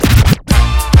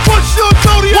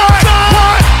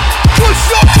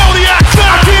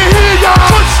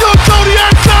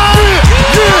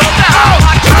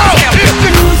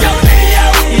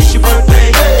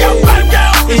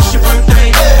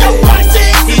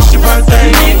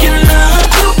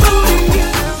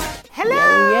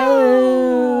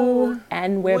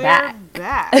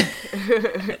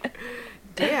back.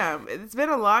 Damn, it's been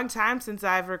a long time since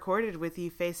I've recorded with you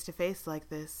face to face like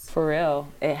this. For real,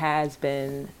 it has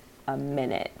been a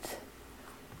minute.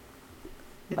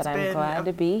 But I'm glad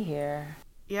to be here.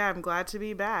 Yeah, I'm glad to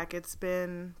be back. It's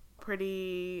been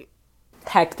pretty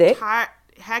hectic,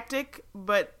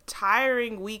 but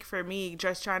tiring week for me,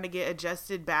 just trying to get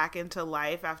adjusted back into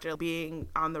life after being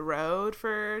on the road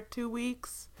for 2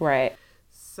 weeks. Right.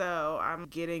 So I'm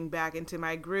getting back into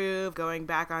my groove, going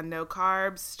back on no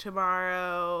carbs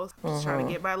tomorrow, just trying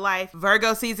to get my life.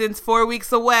 Virgo season's 4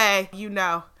 weeks away, you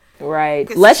know. Right.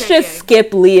 Let's just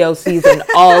skip Leo season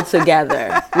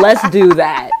altogether. Let's do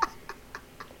that.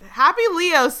 Happy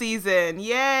Leo season.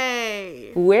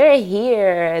 Yay. We're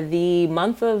here, the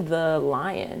month of the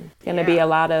lion. It's going to be a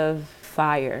lot of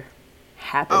fire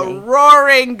happening. A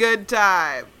roaring good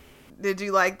time. Did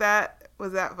you like that?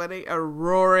 Was that funny? A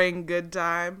roaring good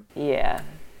time? Yeah.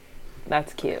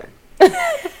 That's cute.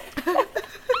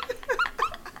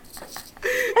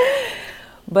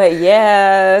 But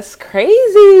yeah, it's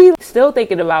crazy. Still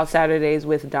thinking about Saturdays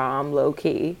with Dom, low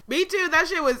key. Me too. That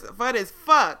shit was fun as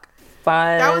fuck.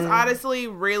 Fun. That was honestly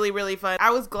really, really fun.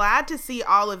 I was glad to see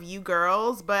all of you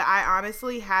girls, but I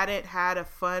honestly hadn't had a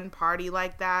fun party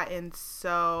like that in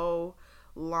so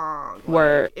long.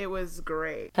 Word. It was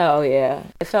great. Hell yeah.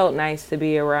 It felt nice to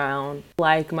be around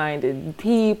like-minded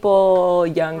people,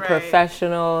 young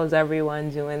professionals,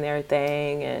 everyone doing their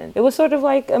thing. And it was sort of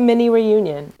like a mini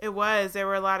reunion. It was. There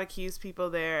were a lot of Q's people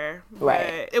there.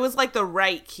 Right. It was like the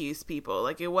right Q's people.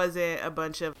 Like, it wasn't a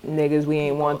bunch of niggas we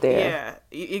ain't want there.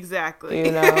 Yeah, exactly.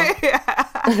 You know?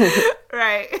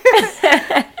 Right.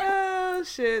 Oh,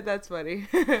 shit. That's funny.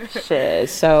 Shit.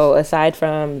 So aside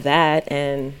from that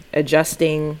and adjusting,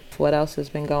 what else has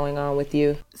been going on with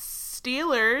you?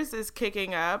 Steelers is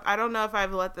kicking up. I don't know if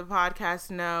I've let the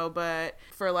podcast know, but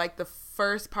for like the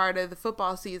first part of the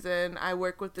football season, I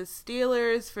work with the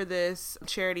Steelers for this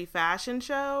charity fashion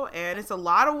show, and it's a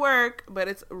lot of work, but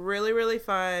it's really, really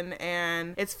fun,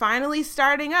 and it's finally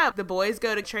starting up. The boys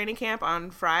go to training camp on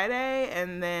Friday,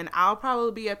 and then I'll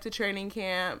probably be up to training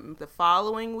camp the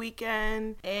following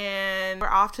weekend, and we're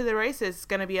off to the races. It's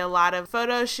going to be a lot of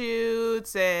photo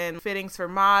shoots and fittings for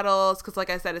models, because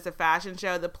like I said, it's a fashion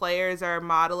show. The players are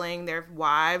modeling, their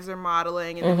wives are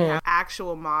modeling, and then we have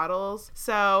actual models.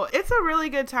 So it's a really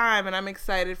good time, and I'm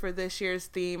excited for this year's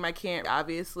theme. I can't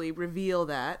obviously reveal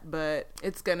that, but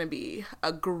it's gonna be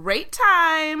a great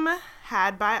time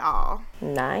had by all.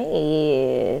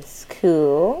 Nice.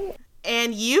 Cool.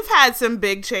 And you've had some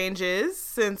big changes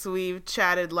since we've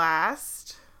chatted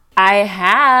last. I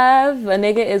have. A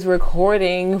nigga is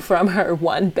recording from her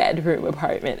 1-bedroom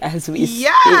apartment as we speak.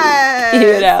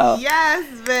 You know? Yes,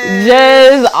 bitch.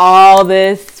 Just all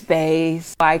this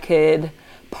space. I could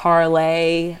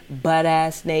parlay butt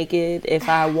ass naked if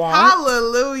I want.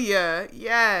 Hallelujah.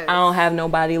 Yes. I don't have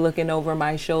nobody looking over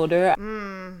my shoulder.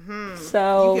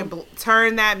 So you can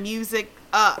turn that music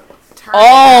up.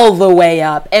 All the way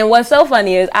up. And what's so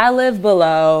funny is I live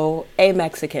below a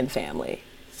Mexican family.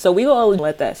 So we will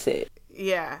let that sit.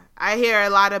 Yeah. I hear a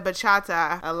lot of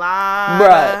bachata.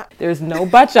 Bruh, there's no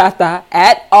bachata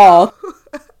at all.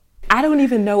 I don't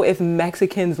even know if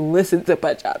Mexicans listen to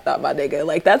bachata, my nigga.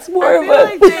 Like, that's more of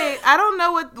a... I don't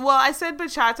know what... Well, I said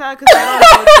bachata because I don't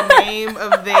know what the name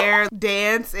of their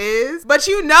dance is. But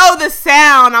you know the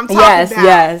sound I'm talking about.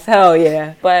 Yes, hell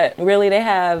yeah. But really, they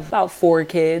have about 4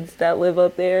 kids that live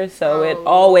up there. So it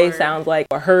always sounds like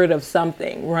a herd of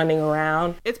something running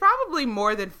around. It's probably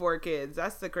more than 4 kids.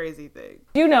 That's the crazy thing.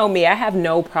 You know me. I have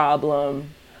no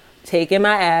problem taking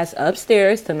my ass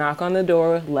upstairs to knock on the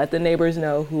door, let the neighbors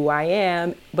know who I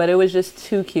am. But it was just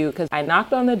too cute because I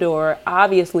knocked on the door.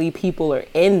 Obviously, people are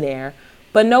in there,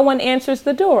 but no one answers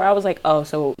the door. I was like, oh,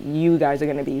 so you guys are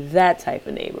going to be that type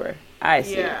of neighbor. I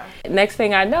see. Yeah. Next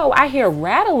thing I know, I hear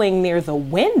rattling near the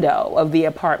window of the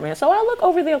apartment. So I look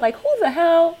over there like, who the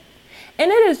hell?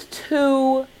 And it is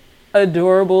 2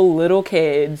 adorable little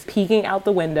kids peeking out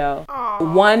the window.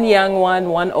 Aww. One young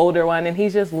one older one, and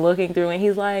he's just looking through and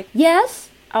he's like, yes.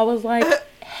 I was like,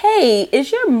 hey,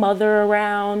 is your mother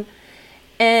around?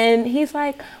 And he's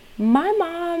like, my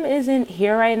mom isn't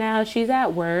here right now. She's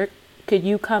at work. Could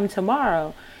you come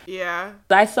tomorrow? Yeah.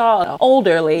 I saw an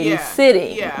older lady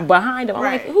sitting behind him. I'm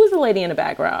like, who's the lady in the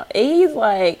background? And he's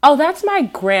like, oh, that's my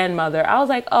grandmother. I was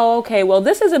like, oh, okay, well,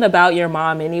 this isn't about your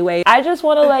mom anyway. I just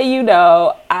want to let you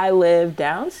know I live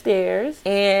downstairs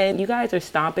and you guys are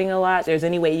stomping a lot. If there's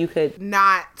any way you could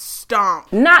not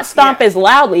stomp as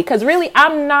loudly, because really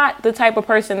I'm not the type of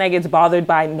person that gets bothered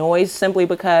by noise simply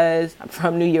because I'm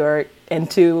from New York. And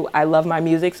 2, I love my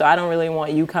music, so I don't really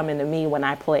want you coming to me when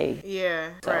I play.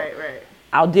 Yeah, so, right.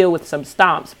 I'll deal with some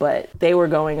stomps, but they were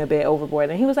going a bit overboard.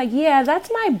 And he was like, yeah, that's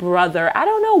my brother. I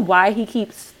don't know why he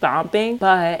keeps stomping,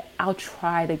 but I'll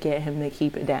try to get him to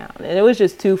keep it down. And it was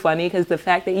just too funny because the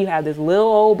fact that you have this little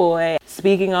old boy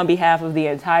speaking on behalf of the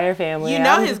entire family. You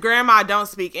know his grandma don't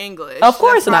speak English. Of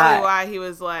course That's probably not. why he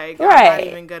was like, I'm Right. not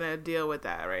even going to deal with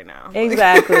that right now.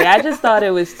 Exactly. I just thought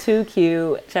it was too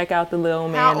cute. Check out the little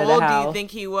man How of the old house. do you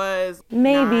think he was?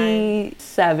 Maybe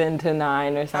 7 to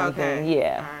 9 or something. Okay.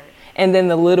 Yeah. All right. And then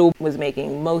the little was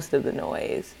making most of the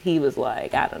noise. He was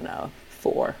like, I don't know,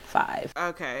 4, 5.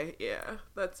 Okay, yeah,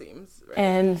 that seems right.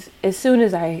 And as soon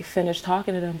as I finished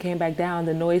talking to them, came back down,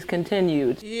 the noise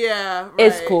continued. Yeah, right.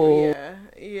 It's cool.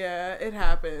 Yeah, it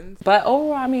happens. But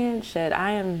overall, I mean, shit,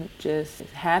 I am just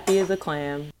happy as a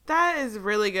clam. That is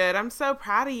really good. I'm so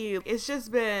proud of you. It's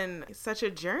just been such a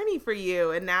journey for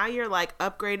you. And now you're like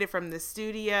upgraded from the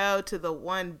studio to the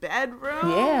 1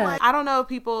 bedroom. Yeah. Like, I don't know if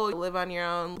people live on your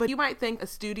own, but you might think a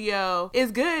studio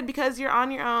is good because you're on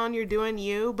your own, you're doing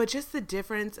you. But just the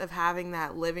difference of having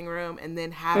that living room and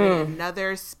then having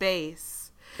another space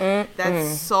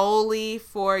that's solely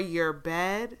for your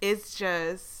bed. It's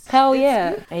just... Hell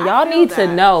yeah. And y'all need to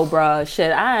know, bruh.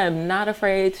 Shit, I am not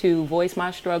afraid to voice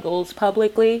my struggles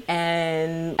publicly.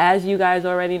 And as you guys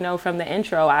already know from the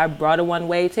intro, I brought a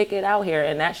one-way ticket out here.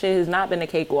 And that shit has not been a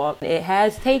cakewalk. It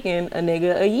has taken a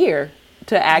nigga a year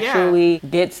to actually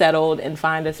get settled and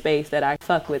find a space that I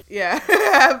fuck with. Yeah,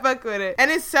 I fuck with it.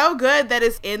 And it's so good that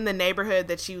it's in the neighborhood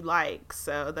that you like.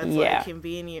 So that's like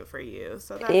convenient for you.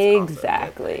 So that's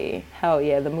exactly. Hell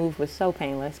yeah, the move was so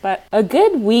painless. But a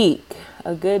good week.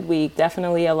 A good week.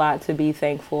 Definitely a lot to be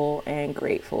thankful and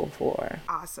grateful for.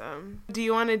 Awesome. Do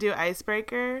you want to do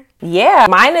icebreaker? Yeah,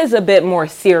 mine is a bit more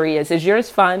serious. Is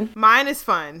yours fun? Mine is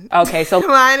fun. Okay, so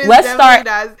Mine is let's start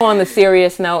does. on the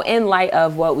serious note. In light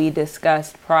of what we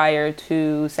discussed prior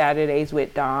to Saturdays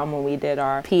with Dom when we did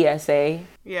our PSA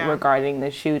regarding the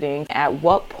shooting, at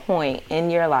what point in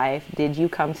your life did you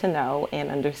come to know and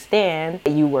understand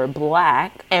that you were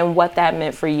Black and what that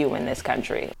meant for you in this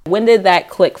country? When did that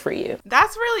click for you?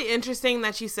 That's really interesting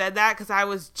that you said that because I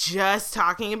was just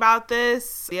talking about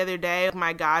this the other day.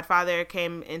 My godfather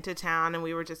came into town and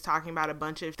we were just talking about a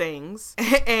bunch of things.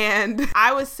 And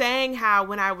I was saying how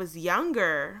when I was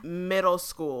younger, middle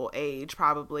school age,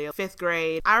 probably 5th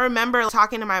grade, I remember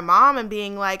talking to my mom and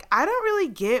being like, I don't really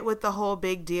get what the whole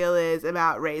big deal is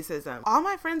about racism. All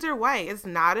my friends are white. It's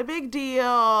not a big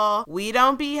deal. We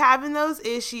don't be having those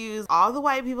issues. All the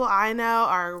white people I know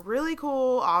are really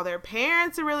cool. All their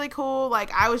parents are really cool.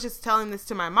 Like, I was just telling this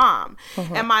to my mom.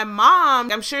 And my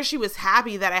mom, I'm sure she was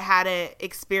happy that I hadn't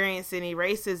experienced any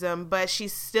racism, but she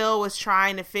still was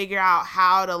trying to figure out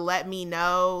how to let me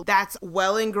know that's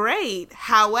well and great.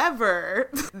 However,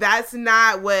 that's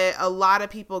not what a lot of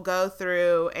people go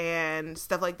through and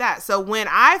stuff like that. So when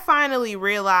I finally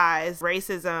realized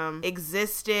racism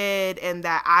existed and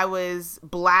that I was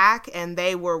Black and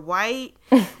they were white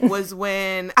was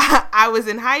when I was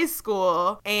in high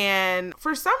school. And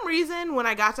for some reason, when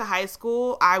I got to high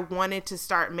school, I wanted to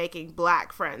start making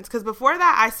Black friends. Because before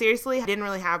that, I seriously didn't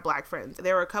really have Black friends.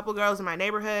 There were a couple girls in my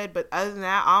neighborhood, but other than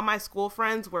that, all my school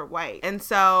friends were white. And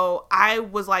so I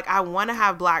was like, I want to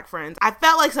have Black friends. I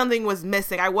felt like something was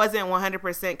missing. I wasn't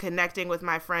 100% connecting with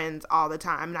my friends all the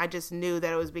time. And I just knew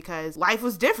that it was because life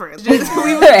was different. Just,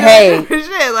 we was hey.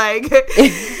 shit, like,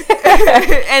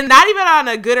 and not even on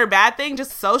a good or bad thing,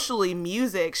 just socially,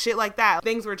 music, shit like that.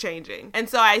 Things were changing. And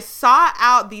so I sought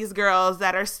out these girls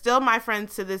that are still my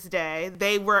friends to this day.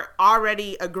 They were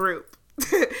already a group.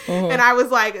 And I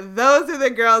was like, those are the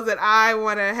girls that I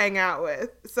want to hang out with.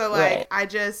 So like, I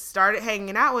just started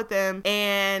hanging out with them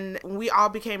and we all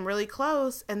became really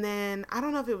close. And then I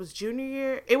don't know if it was junior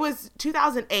year. It was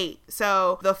 2008.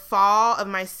 So the fall of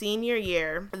my senior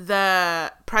year,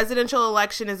 the presidential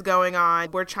election is going on.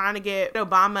 We're trying to get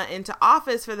Obama into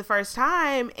office for the first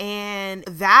time. And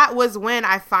that was when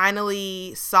I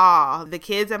finally saw the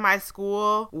kids at my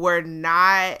school were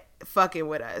not fucking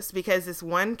with us, because this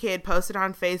one kid posted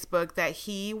on Facebook that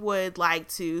he would like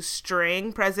to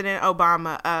string President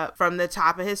Obama up from the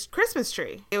top of his Christmas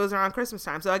tree. It was around Christmas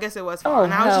time, so I guess it was fall.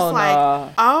 And I was just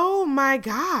like, oh my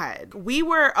God. We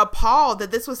were appalled that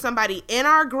this was somebody in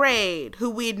our grade who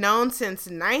we'd known since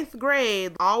 9th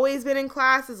grade, always been in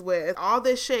classes with, all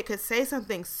this shit could say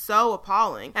something so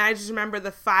appalling. And I just remember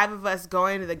the 5 of us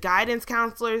going to the guidance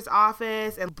counselor's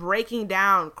office and breaking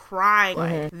down, crying,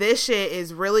 like, this shit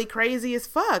is really crazy as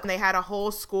fuck. And they had a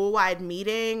whole school-wide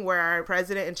meeting where our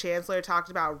president and chancellor talked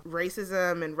about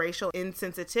racism and racial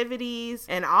insensitivities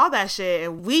and all that shit.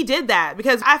 And we did that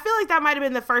because I feel like that might have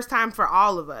been the first time for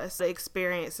all of us to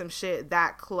experience some shit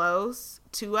that close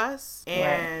to us.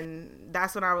 And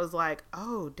that's when I was like,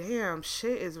 oh, damn,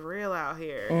 shit is real out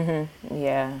here.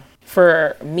 Yeah.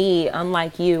 For me,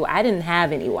 unlike you, I didn't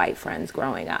have any white friends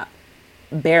growing up.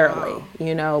 Barely,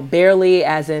 barely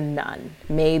as in none.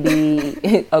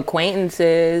 Maybe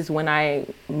acquaintances when I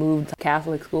moved to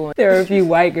Catholic school. There were a few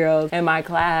white girls in my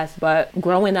class, but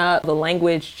growing up, the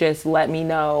language just let me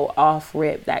know off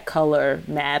rip that color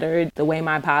mattered. The way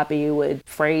my poppy would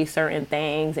phrase certain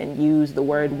things and use the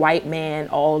word white man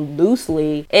all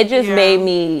loosely, it just made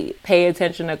me pay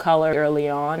attention to color early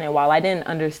on. And while I didn't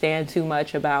understand too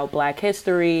much about Black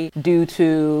history due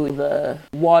to the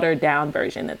watered down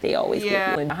version that they always give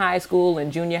in high school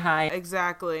and junior high.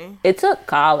 Exactly. It took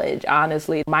college,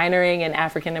 honestly, minoring in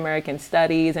African American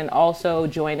studies and also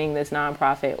joining this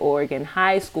nonprofit Oregon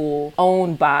high school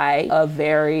owned by a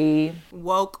very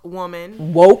woke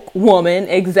woman,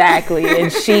 exactly.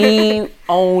 And she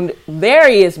owned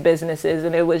various businesses,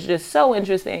 and it was just so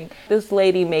interesting. This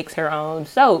lady makes her own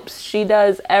soaps. She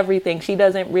does everything. She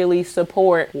doesn't really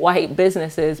support white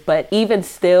businesses, but even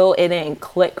still, it didn't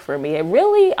click for me. It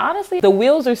really, honestly, the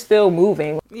wheels are still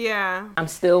moving. Yeah. I'm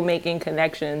still making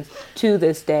connections to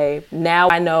this day. Now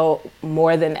I know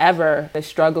more than ever the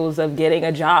struggles of getting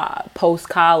a job,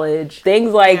 post-college,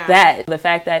 things like that. The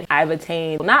fact that I've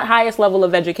attained not highest level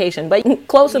of education, but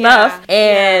close enough.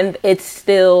 And it's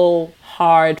still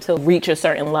hard to reach a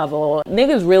certain level.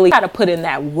 Niggas really gotta put in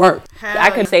that work. I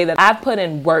could say that I've put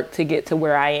in work to get to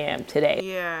where I am today.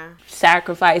 Yeah.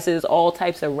 Sacrifices, all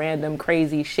types of random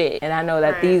crazy shit. And I know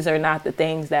that these are not the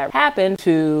things that happen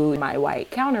to my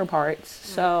white counterparts.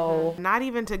 So not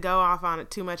even to go off on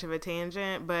too much of a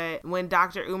tangent, but when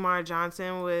Dr. Umar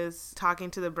Johnson was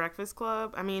talking to the Breakfast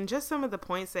Club, I mean, just some of the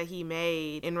points that he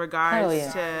made in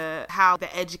regards to how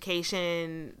the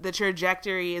education, the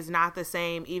trajectory is not the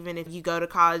same, even if you go to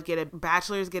college, get a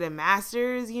bachelor's, get a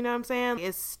master's, you know what I'm saying?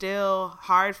 It's still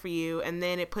hard for you. And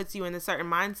then it puts you in a certain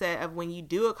mindset of when you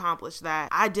do accomplish that,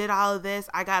 I did all of this,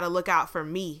 I gotta look out for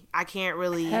me. I can't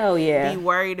really be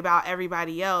worried about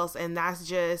everybody else. And that's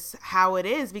just how it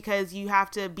is, because you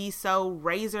have to be so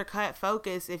razor cut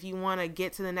focused if you want to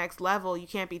get to the next level. You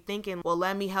can't be thinking, well,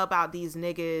 let me help out these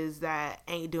niggas that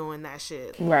ain't doing that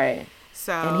shit. Right.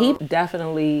 So, and he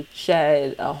definitely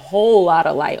shed a whole lot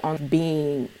of light on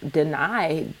being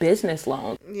denied business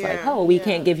loans. We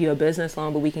can't give you a business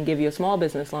loan, but we can give you a small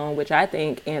business loan, which I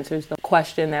think answers the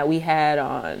question that we had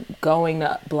on going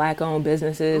to Black-owned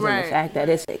businesses and the fact that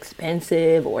it's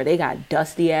expensive or they got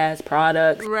dusty-ass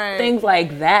products, things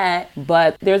like that.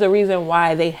 But there's a reason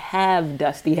why they have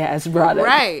dusty-ass products.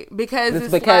 Right, because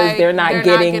it's because they're not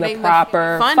getting the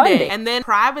proper funding. And then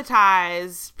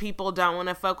privatized people don't want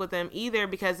to fuck with them either,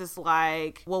 because it's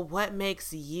like, well, what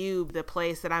makes you the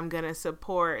place that I'm gonna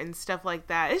support and stuff like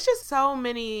that. It's just so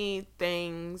many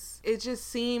things. It just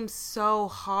seems so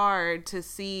hard to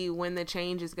see when the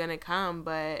change is gonna come,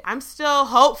 but I'm still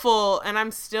hopeful and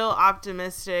I'm still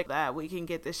optimistic that we can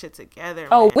get this shit together.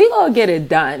 We gonna get it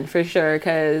done for sure,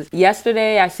 because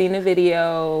yesterday I seen a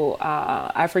video,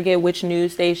 I forget which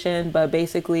news station, but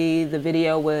basically the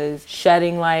video was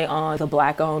shedding light on the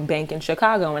Black-owned bank in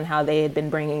Chicago and how they had been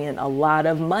bringing in a lot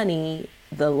of money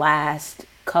the last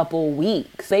couple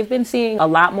weeks. They've been seeing a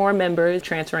lot more members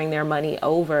transferring their money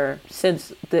over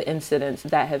since the incidents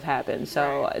that have happened.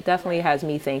 So it definitely has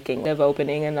me thinking of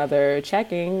opening another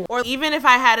checking. Or even if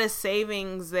I had a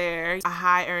savings there, a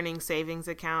high earning savings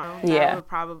account, that would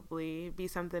probably be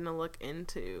something to look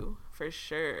into. For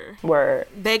sure. Word.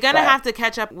 They're going to have to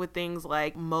catch up with things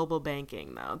like mobile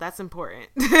banking, though. That's important.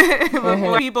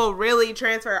 Before people really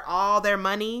transfer all their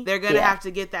money, they're going to have to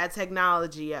get that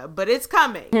technology up. But it's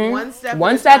coming. One step.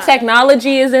 Once that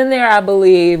technology is in there, I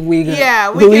believe we can. Yeah,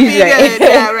 we can be good.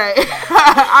 Yeah, right.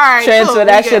 All right. Transfer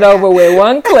that shit over with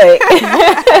one click.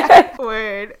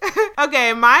 Word.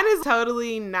 Okay, mine is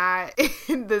totally not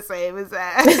the same as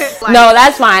that. No,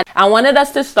 that's fine. I wanted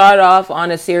us to start off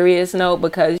on a serious note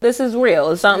because this is real.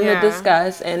 It's something to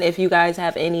discuss. And if you guys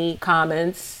have any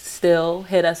comments, still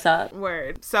hit us up.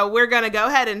 Word. So we're going to go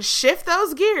ahead and shift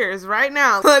those gears right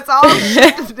now. Let's all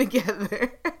shift them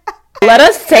together. Let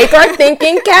us take our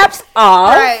thinking caps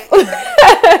off. Right.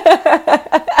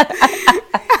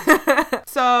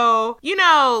 So,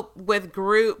 with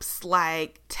groups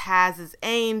like Taz's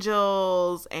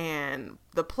Angels and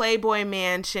the Playboy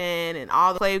Mansion and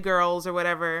all the Playgirls or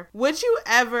whatever, would you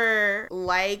ever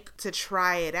like to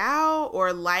try it out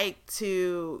or like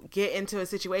to get into a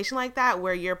situation like that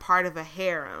where you're part of a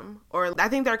harem? Or I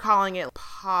think they're calling it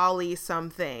poly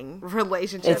something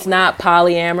relationship. It's not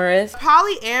polyamorous.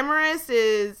 Polyamorous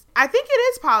is I think it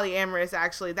is polyamorous,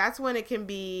 actually. That's when it can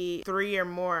be 3 or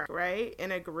more, right?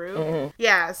 In a group. Mm-hmm.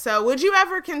 Yeah. So would you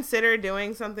ever consider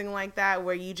doing something like that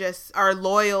where you just are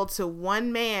loyal to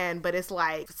one man, but it's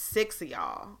like 6 of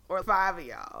y'all or 5 of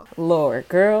y'all? Lord,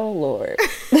 girl, Lord.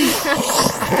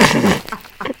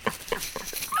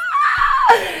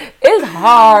 It's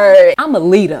hard. I'm a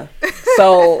leader.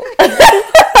 So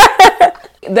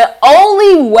the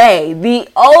only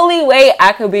way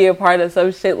I could be a part of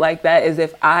some shit like that is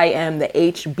if I am the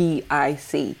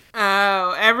HBIC.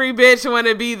 Oh, every bitch want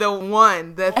to be the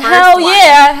one, the first hell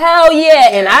one. Hell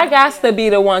yeah. And I got to be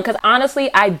the one, because honestly,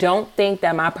 I don't think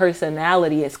that my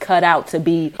personality is cut out to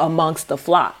be amongst the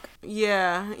flock.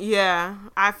 Yeah,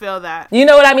 I feel that. You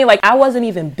know what I mean? Like, I wasn't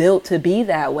even built to be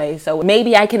that way. So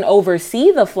maybe I can oversee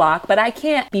the flock, but I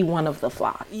can't be one of the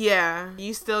flock. Yeah,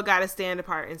 you still got to stand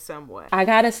apart in some way. I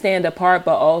got to stand apart,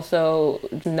 but also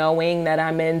knowing that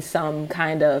I'm in some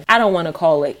kind of, I don't want to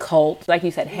call it cult, like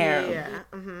you said, harem. Yeah.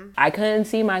 Mm-hmm. I couldn't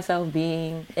see myself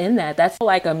being in that. That's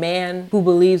like a man who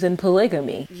believes in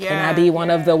polygamy. Yeah, can I be one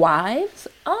of the wives?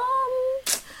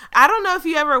 I don't know if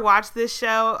you ever watched this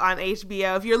show on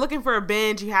HBO. If you're looking for a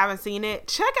binge, you haven't seen it,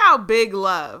 check out Big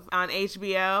Love on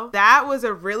HBO. That was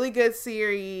a really good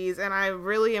series, and I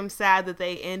really am sad that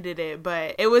they ended it.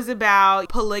 But it was about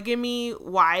polygamy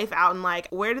wife out in, like,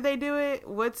 where do they do it?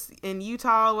 What's in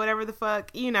Utah, whatever the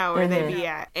fuck, you know, where they be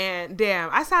at. And damn,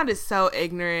 I sounded so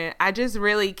ignorant. I just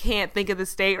really can't think of the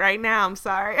state right now. I'm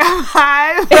sorry. I'm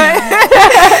high.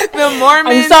 But the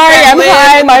Mormons. I'm sorry. I'm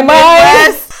high. My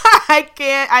mind.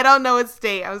 I don't know what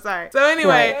state. I'm sorry. So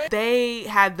anyway, They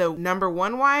had the number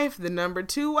 1 wife, the number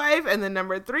 2 wife, and the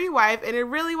number 3 wife, and it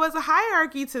really was a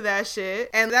hierarchy to that shit.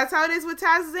 And that's how it is with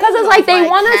Taz's Angels. Because it's like they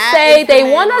want to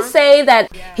say that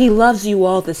he loves you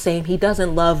all the same. He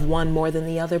doesn't love one more than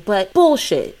the other, but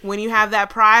bullshit. When you have that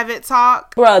private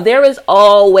talk, bro, there is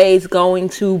always going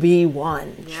to be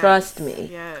one. Yes. Trust me.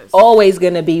 Yes. Always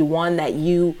going to be one that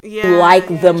you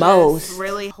like the most.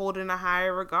 Really hold in a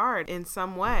higher regard in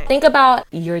some way. Think about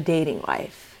your dating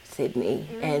life, Sydney,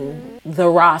 and the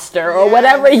roster or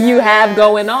whatever you have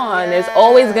going on. There's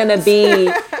always going to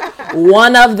be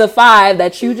one of the 5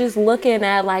 that you just looking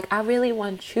at like, I really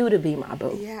want you to be my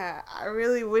boo. Yeah, I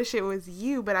really wish it was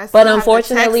you, but I still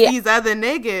unfortunately, have to text these other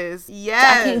niggas.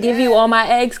 Yes. I can't give you all my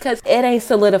eggs because it ain't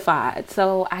solidified,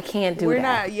 so I can't do that. We're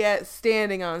not yet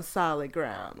standing on solid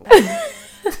ground.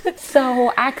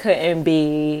 So I couldn't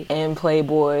be in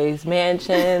Playboy's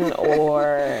Mansion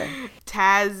or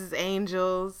Taz's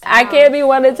Angels. I can't be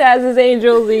one of Taz's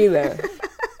Angels either.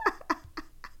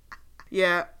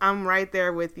 Yeah, I'm right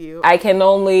there with you. I can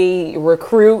only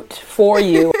recruit for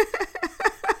you.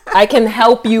 I can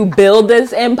help you build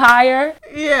this empire.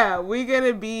 Yeah, we're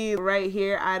gonna be right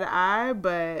here eye to eye,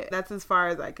 but that's as far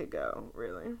as I could go,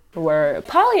 really. Where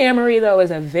polyamory, though, is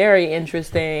a very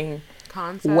interesting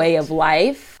concept, way of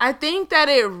life. I think that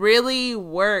it really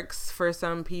works for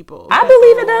some people. I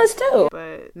believe it does too.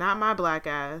 But not my black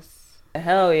ass.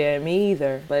 Hell yeah, me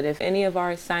either. But if any of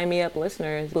our Sign Me Up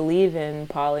listeners believe in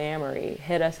polyamory,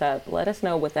 hit us up. Let us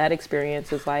know what that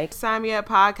experience is like.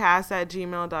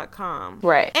 signmeuppodcast@gmail.com.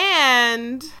 Right.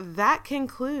 And that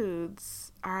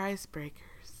concludes our icebreakers.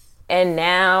 And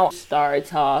now, Star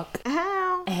Talk.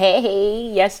 Hey,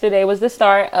 yesterday was the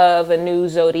start of a new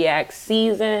Zodiac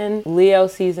season. Leo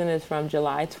season is from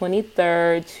July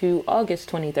 23rd to August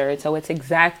 23rd, so it's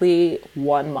exactly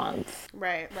 1 month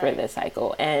for this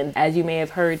cycle. And as you may have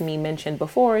heard me mention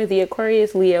before, the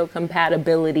Aquarius-Leo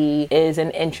compatibility is an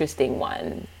interesting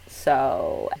one.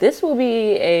 So this will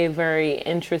be a very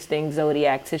interesting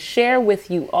zodiac to share with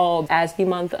you all as the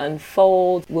month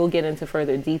unfolds. We'll get into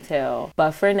further detail.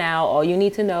 But for now, all you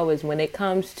need to know is when it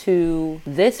comes to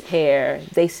this pair,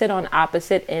 they sit on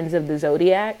opposite ends of the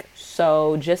zodiac.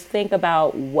 So just think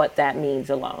about what that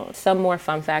means alone. Some more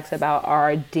fun facts about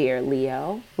our dear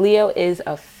Leo. Leo is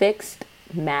a fixed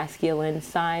masculine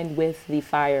sign with the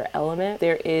fire element.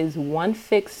 There is one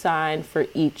fixed sign for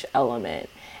each element.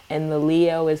 And the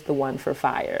Leo is the one for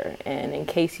fire. And in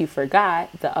case you forgot,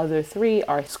 the other 3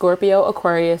 are Scorpio,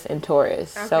 Aquarius, and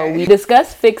Taurus. Okay. So we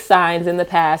discussed fixed signs in the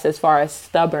past as far as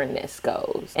stubbornness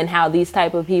goes and how these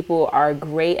type of people are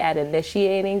great at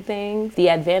initiating things. The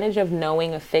advantage of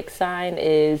knowing a fixed sign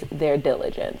is their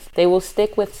diligence. They will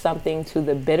stick with something to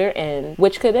the bitter end,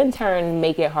 which could in turn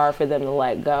make it hard for them to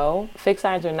let go. Fixed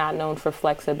signs are not known for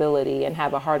flexibility and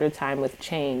have a harder time with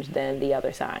change than the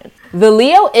other signs. The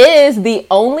Leo is the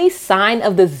only sign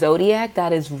of the zodiac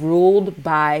that is ruled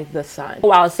by the sun.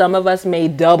 While some of us may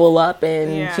double up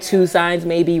and 2 signs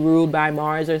may be ruled by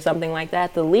Mars or something like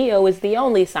that, the Leo is the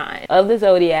only sign of the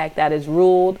zodiac that is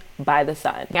ruled by the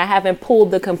sun. I haven't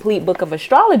pulled the complete book of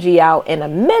astrology out in a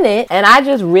minute, and I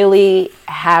just really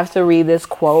have to read this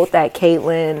quote that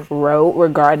Caitlin wrote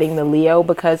regarding the Leo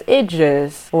because it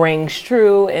just rings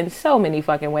true in so many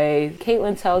fucking ways.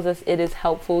 Caitlin tells us it is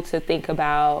helpful to think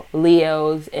about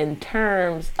Leos in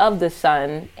terms of the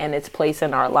sun and its place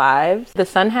in our lives. The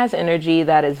sun has energy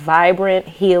that is vibrant,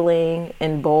 healing,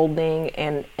 emboldening,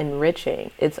 and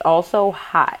enriching. It's also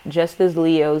hot, just as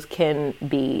Leos can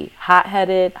be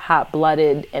hot-headed,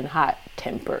 hot-blooded, and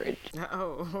hot-tempered.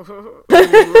 Oh,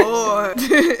 Lord.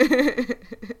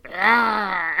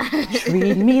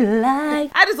 Treat me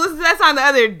like... I just listened to that song the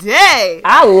other day.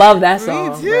 I love that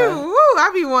song. Me too. Woo,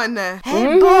 I be wanting to,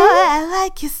 hey boy, I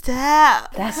like your style.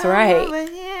 That's Come right. over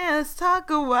here, let's talk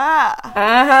a while.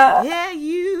 Uh-huh. Yeah,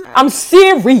 you. I'm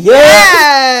serious.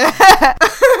 Yeah.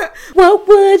 What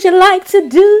would you like to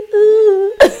do?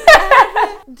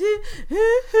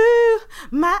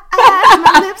 My eyes,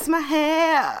 my lips, my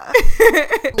hair.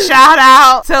 Shout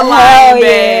out to Hell Lion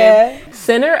yeah. Babe.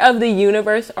 Center of the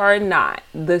universe or not,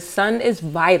 the sun is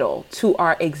vital to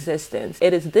our existence.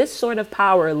 It is this sort of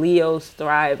power Leos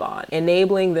thrive on,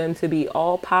 enabling them to be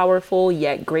all-powerful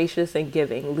yet gracious and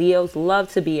giving. Leos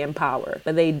love to be in power,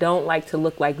 but they don't like to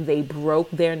look like they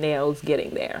broke their nails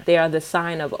getting there. They are the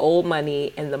sign of old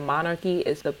money, and the monarchy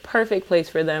is the perfect place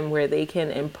for them where they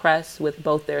can impress with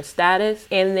both their status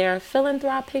and their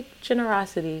philanthropic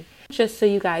generosity. Just so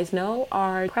you guys know,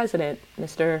 our president,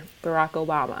 Mr. Barack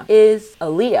Obama, is a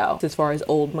Leo. As far as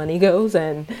old money goes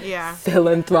and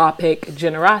philanthropic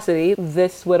generosity,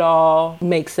 this would all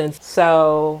make sense.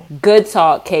 So, good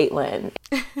talk, Caitlin.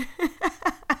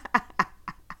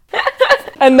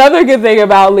 Another good thing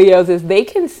about Leos is they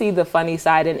can see the funny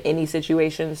side in any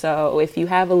situation. So if you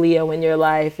have a Leo in your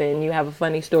life and you have a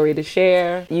funny story to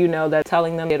share, you know that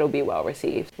telling them it'll be well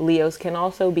received. Leos can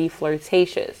also be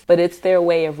flirtatious, but it's their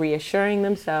way of reassuring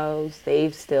themselves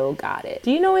they've still got it.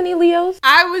 Do you know any Leos?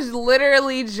 I was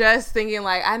literally just thinking,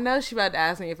 like, I know she about to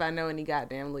ask me if I know any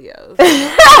goddamn Leos.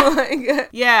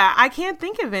 Yeah, I can't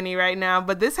think of any right now,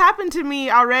 but this happened to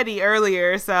me already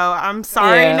earlier, so I'm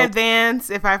sorry in advance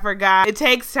if I forgot. It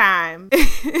takes time.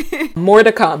 More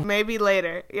to come. Maybe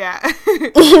later. Yeah.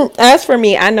 As for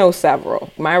me, I know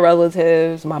several. My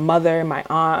relatives, my mother, my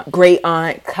aunt, great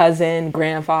aunt, cousin,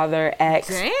 grandfather, ex.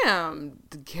 Damn.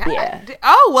 God. Yeah.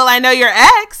 Oh, well, I know your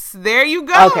ex. There you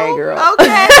go. Okay, girl.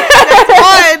 Okay.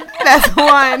 That's one. That's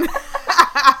one.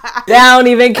 That don't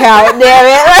even count, damn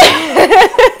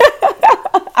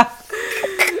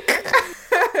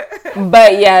it.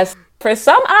 But yes, for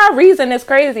some odd reason, it's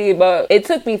crazy, but it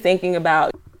took me thinking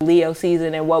about Leo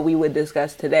season and what we would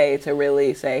discuss today to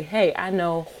really say, hey, I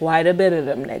know quite a bit of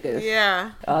them niggas.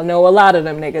 Yeah. I know a lot of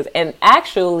them niggas. And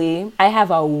actually, I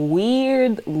have a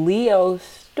weird Leo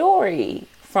story.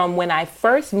 From when I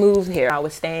first moved here, I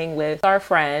was staying with our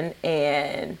friend,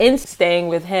 and in staying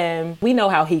with him, we know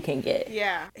how he can get.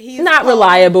 Yeah. He's not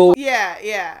reliable.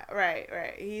 Yeah. Right.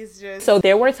 He's just... So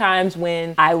there were times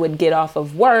when I would get off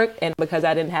of work, and because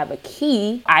I didn't have a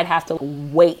key, I'd have to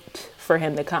wait for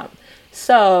him to come.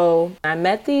 So I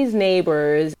met these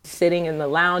neighbors sitting in the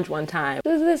lounge one time.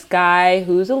 There's this guy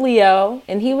who's a Leo,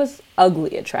 and he was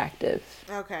ugly attractive.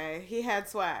 Okay, he had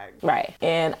swag. Right.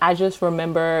 And I just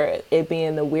remember it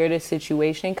being the weirdest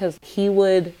situation because he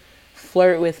would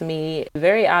flirt with me.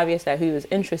 Very obvious that he was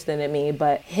interested in me,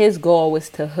 but his goal was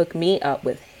to hook me up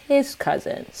with his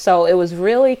cousin. So it was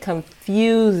really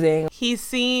confusing. He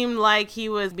seemed like he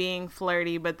was being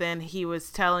flirty, but then he was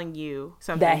telling you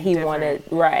something that he different. wanted.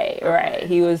 Right.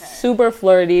 He was super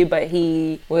flirty, but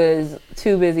he was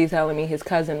too busy telling me his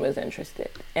cousin was interested.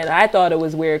 And I thought it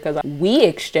was weird because we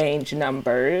exchanged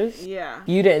numbers. Yeah.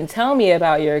 You didn't tell me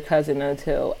about your cousin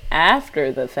until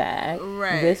after the fact.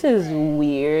 Right. This is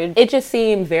weird. It just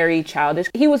seemed very childish.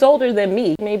 He was older than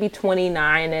me, maybe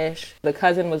 29-ish. The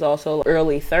cousin was also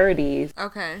early 30s.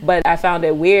 Okay. But I found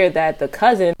it weird that the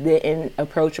cousin didn't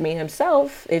approach me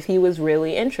himself if he was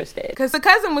really interested. Because the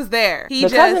cousin was there. The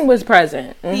cousin was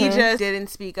present. He just didn't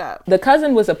speak up. The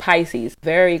cousin was a Pisces,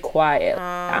 very quiet.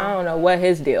 I don't know what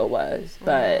his deal was,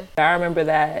 but I remember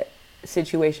that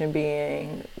situation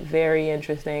being very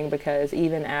interesting because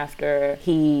even after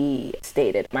he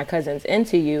stated, my cousin's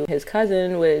into you, his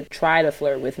cousin would try to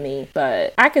flirt with me,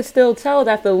 but I could still tell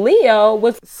that the Leo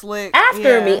was slick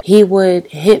after me. He would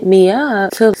hit me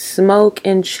up to smoke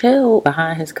and chill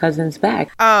behind his cousin's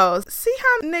back. Oh, see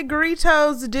how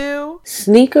negritos do?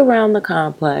 Sneak around the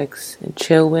complex and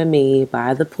chill with me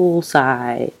by the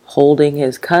poolside, holding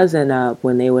his cousin up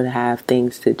when they would have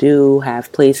things to do,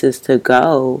 have places to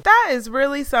go. That is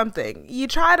really something. You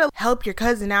try to help your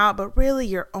cousin out, but really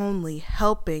you're only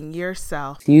helping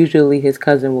yourself. Usually his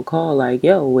cousin would call like,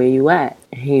 yo, where you at?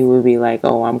 And he would be like,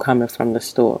 oh, I'm coming from the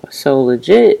store. So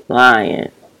legit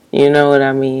lying. You know what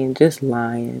I mean? Just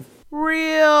lying.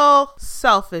 Real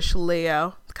selfish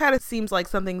Leo. Kind of seems like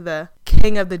something the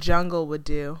king of the jungle would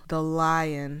do. The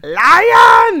lion.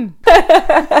 Lion!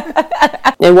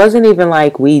 It wasn't even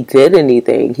like we did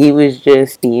anything. He was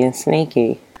just being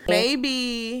sneaky.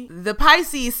 Maybe the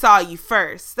Pisces saw you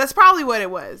first. That's probably what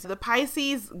it was. The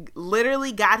Pisces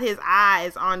literally got his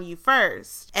eyes on you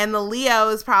first. And the Leo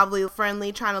is probably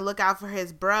friendly, trying to look out for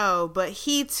his bro. But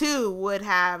he too would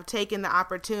have taken the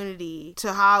opportunity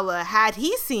to holla had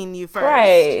he seen you first.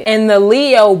 Right. And the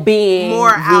Leo being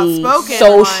more the outspoken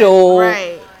social one.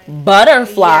 Right.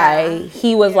 butterfly,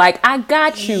 he was like, I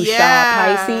got you,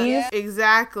 Shy Pisces.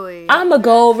 Exactly. I'ma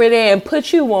go over there and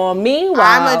put you on. Meanwhile,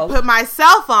 I'ma put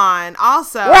myself on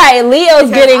also. Right, Leo's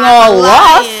getting all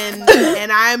lost.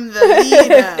 And I'm the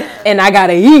leader. And I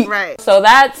gotta eat. Right. So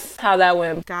that's how that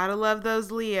went. Gotta love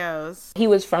those Leos. He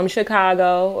was from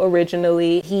Chicago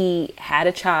originally. He had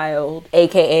a child,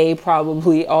 aka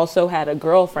probably also had a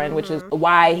girlfriend, which is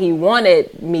why he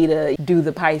wanted me to do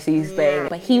the Pisces thing.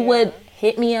 But he would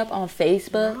hit me up on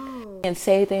Facebook and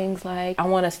say things like, I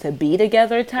want us to be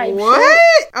together type what?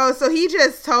 shit. Oh, so he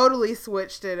just totally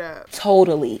switched it up.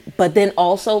 Totally. But then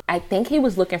also, I think he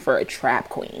was looking for a trap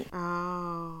queen.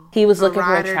 Oh. He was looking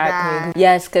for a trap queen.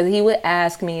 Yes, because he would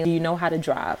ask me, do you know how to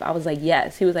drive? I was like,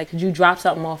 yes. He was like, could you drop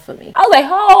something off for me? I was like,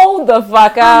 hold the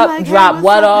fuck up. Like, drop hey,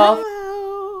 what off? Hello?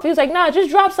 He was like, nah,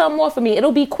 just drop something more for me.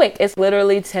 It'll be quick. It's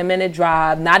literally 10-minute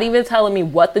drive. Not even telling me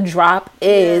what the drop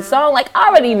is. Yeah. So I'm like, I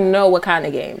already know what kind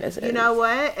of game this is. You know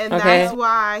what? And that's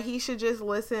why he should just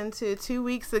listen to 2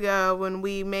 weeks ago when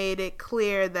we made it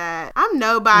clear that I'm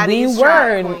nobody's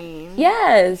trap queen.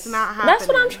 Yes. That's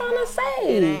what I'm trying to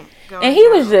say. And he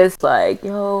was just like,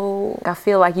 yo, I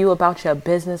feel like you about your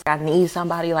business. I need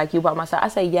somebody like you about my side. I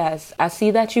say, yes, I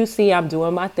see that you see I'm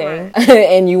doing my thing. Right.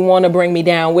 And you want to bring me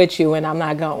down with you and I'm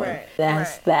not going. Right.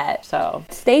 That's that. So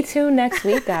stay tuned next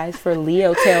week, guys, for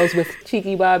Leo Tales with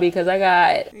Cheeky Bobby, because I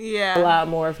got a lot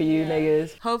more for you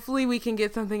niggas. Hopefully we can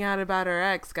get something out about our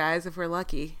ex, guys, if we're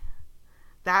lucky.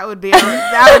 That would be a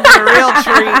real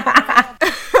treat.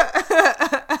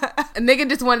 A nigga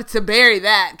just wanted to bury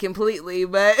that completely,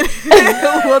 but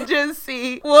we'll just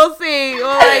see. We'll see. We'll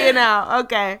let you know.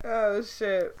 Okay. Oh,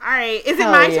 shit. All right. Is it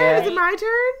my turn? Is it my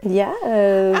turn?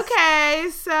 Yes. Okay.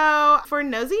 So for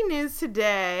Nosy News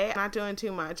today, I'm not doing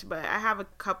too much, but I have a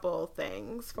couple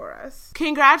things for us.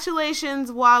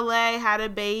 Congratulations, Wale had a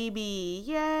baby.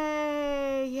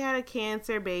 Yay. He had a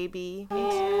cancer baby.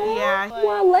 Yeah.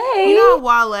 Wale. You know,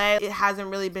 Wale, it hasn't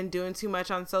really been doing too much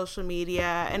on social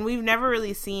media, and we've never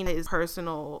really seen his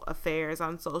personal affairs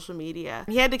on social media.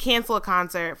 He had to cancel a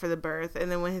concert for the birth,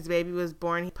 and then when his baby was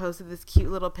born, he posted this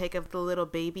cute little pic of the little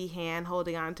baby hand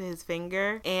holding onto his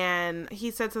finger, and he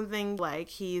said something like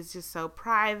he's just so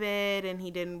private and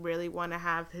he didn't really want to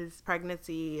have his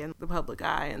pregnancy in the public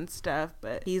eye and stuff,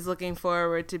 but he's looking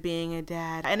forward to being a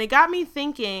dad. And it got me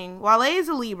thinking, Wale is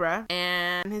a Libra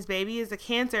and his baby is a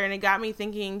Cancer, and it got me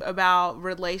thinking about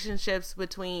relationships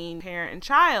between parent and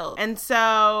child. And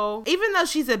so even though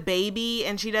she's a baby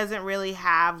and she doesn't really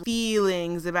have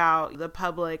feelings about the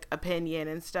public opinion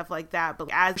and stuff like that, but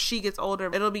as she gets older,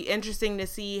 it'll be interesting to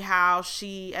see how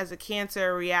she as a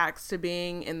Cancer reacts to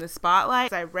being in the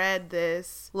spotlight. I read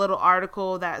this little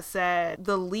article that said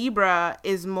the Libra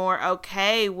is more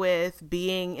okay with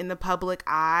being in the public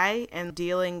eye and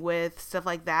dealing with stuff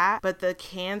like that, but the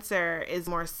Cancer is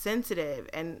more sensitive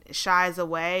and shies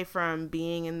away from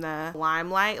being in the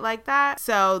limelight like that.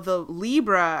 So the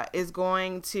Libra is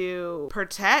going to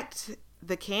protect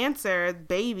the Cancer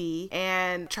baby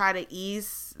and try to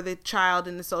ease the child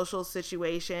in the social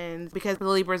situations, because the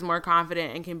Libra is more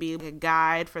confident and can be a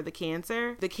guide for the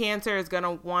Cancer. The Cancer is going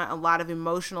to want a lot of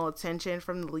emotional attention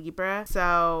from the Libra.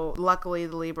 So luckily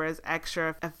the Libra is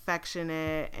extra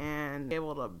affectionate and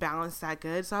able to balance that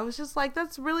good. So I was just like,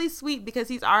 that's really sweet, because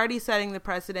he's already setting the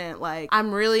precedent. Like,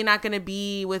 I'm really not going to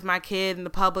be with my kid in the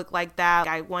public like that.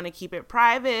 I want to keep it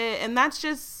private. And that's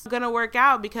just going to work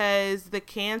out because the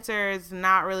Cancer is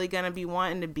not really going to be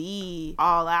wanting to be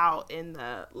all out in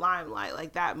the limelight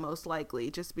like that, most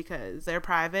likely, just because they're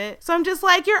private. So I'm just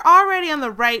like, you're already on the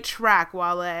right track,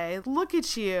 Wale. Look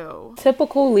at you.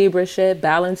 Typical Libra shit,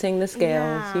 balancing the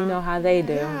scales. You know how they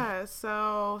do. Yeah,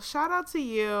 so shout out to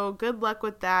you. Good luck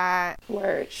with that.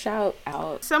 Word, shout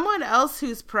out. Someone else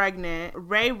who's pregnant,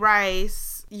 Ray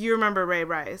Rice, You remember Ray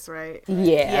Rice, right?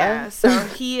 Yeah. So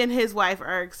he and his wife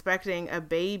are expecting a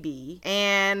baby.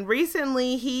 And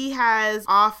recently he has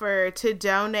offered to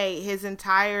donate his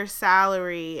entire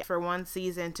salary for one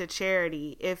season to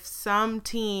charity if some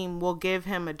team will give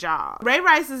him a job. Ray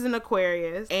Rice is an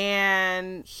Aquarius,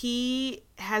 and he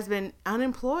has been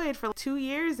unemployed for 2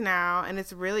 years now, and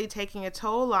it's really taking a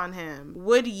toll on him.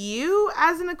 Would you,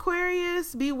 as an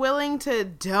Aquarius, be willing to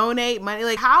donate money?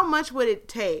 Like, how much would it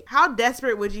take? How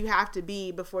desperate would you have to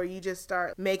be before you just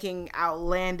start making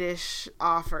outlandish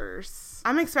offers?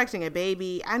 I'm expecting a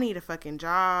baby. I need a fucking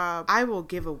job. I will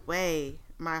give away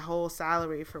my whole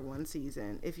salary for one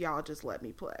season if y'all just let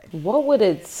me play. What would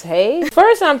it take?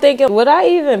 First, I'm thinking, would I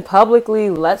even publicly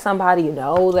let somebody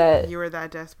know that you were that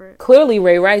desperate? Clearly,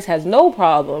 Ray Rice has no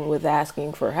problem with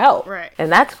asking for help. Right.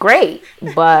 And that's great.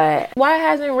 But why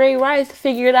hasn't Ray Rice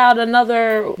figured out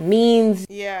another means?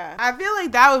 Yeah. I feel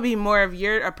like that would be more of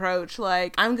your approach.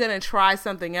 Like, I'm going to try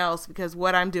something else because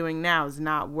what I'm doing now is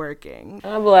not working.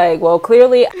 I'm like, well,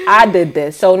 clearly I did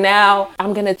this. So now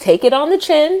I'm going to take it on the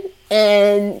chin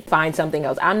and find something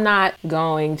else. I'm not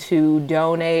going to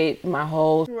donate my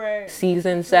whole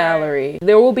season salary.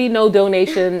 There will be no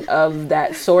donation of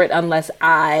that sort unless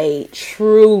I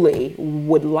truly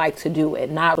would like to do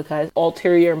it, not because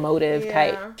ulterior motive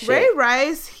type shit. Ray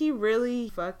Rice, he really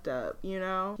fucked up, you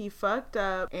know? He fucked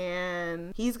up,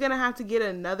 and he's gonna have to get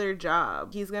another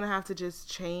job. He's gonna have to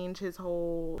just change his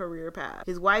whole career path.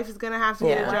 His wife is gonna have to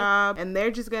get a job, and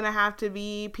they're just gonna have to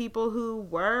be people who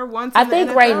were once in the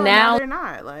NFL. Right now, they're not.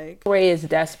 Like, Ray is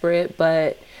desperate,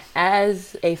 but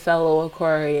as a fellow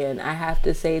Aquarian, I have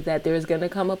to say that there's gonna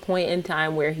come a point in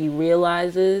time where he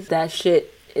realizes that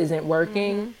shit isn't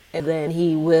working, and then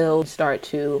he will start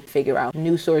to figure out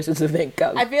new sources of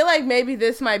income. I feel like maybe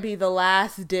this might be the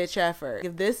last ditch effort.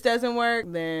 If this doesn't work,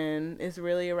 then it's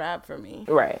really a wrap for me.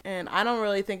 Right. And I don't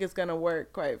really think it's gonna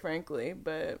work, quite frankly,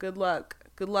 but good luck.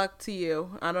 Good luck to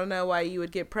you. I don't know why you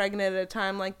would get pregnant at a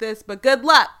time like this, but good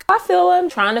luck. I feel him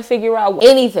trying to figure out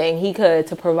anything he could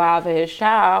to provide for his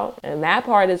child, and that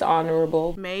part is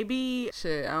honorable. Maybe,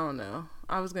 I don't know.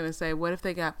 I was gonna say, what if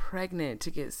they got pregnant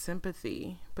to get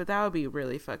sympathy? But that would be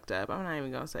really fucked up. I'm not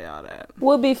even gonna say all that.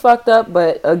 Would be fucked up,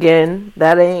 but again,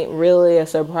 that ain't really a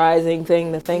surprising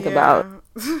thing to think about.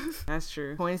 That's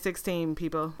true. 2016,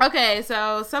 people. Okay,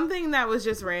 so something that was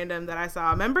just random that I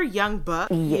saw. Remember Young Buck?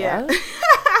 Yeah.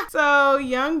 So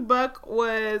Young Buck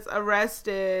was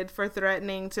arrested for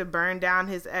threatening to burn down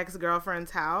his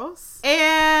ex-girlfriend's house.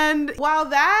 And while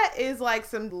that is like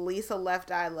some Lisa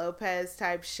Left Eye Lopez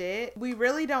type shit, we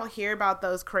really don't hear about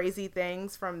those crazy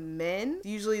things from men.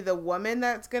 Usually the woman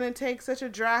that's gonna take such a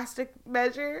drastic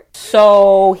measure.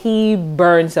 So he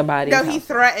burned somebody's house. No, he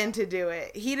threatened to do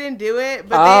it. He didn't do it,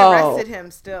 but they arrested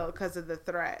him still because of the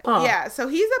threat. Yeah, so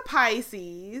he's a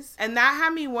Pisces, and that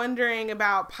had me wondering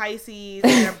about Pisces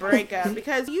and a breakup,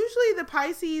 because usually the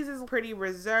Pisces is pretty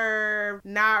reserved,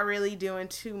 not really doing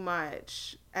too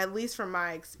much, at least from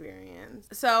my experience.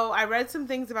 So I read some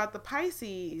things about the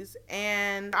Pisces,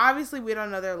 and obviously we don't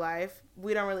know their life.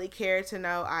 We don't really care to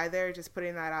know either, just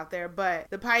putting that out there. But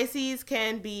the Pisces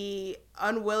can be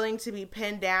unwilling to be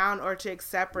pinned down or to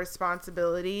accept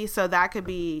responsibility. So that could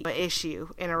be an issue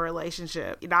in a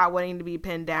relationship, not wanting to be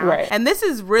pinned down. Right. And this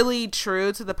is really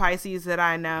true to the Pisces that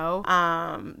I know.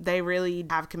 They really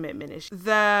have commitment issues.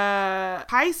 The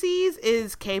Pisces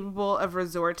is capable of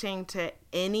resorting to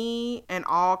any and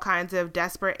all kinds of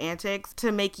desperate antics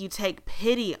to make you take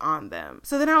pity on them.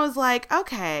 So then I was like,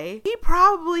 okay, he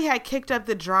probably had kicked up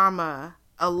the drama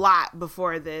a lot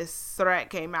before this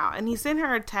threat came out. And he sent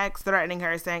her a text threatening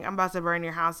her, saying, I'm about to burn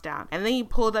your house down. And then he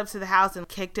pulled up to the house and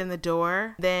kicked in the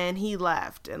door. Then he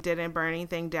left and didn't burn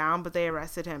anything down, but they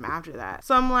arrested him after that.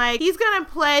 So I'm like, he's gonna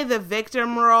play the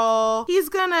victim role. He's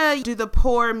gonna do the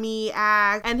poor me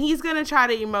act. And he's gonna try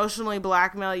to emotionally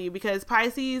blackmail you, because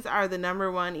Pisces are the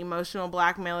 #1 emotional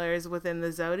blackmailers within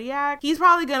the zodiac. He's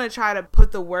probably gonna try to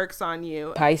put the works on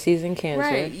you. Pisces and Cancer.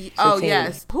 Right. Oh,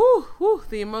 yes. Whew,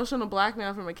 the emotional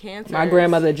blackmail from a Cancer. My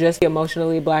grandmother just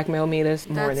emotionally blackmailed me this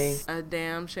morning. That's a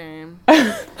damn shame.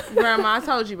 Grandma, I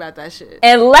told you about that shit.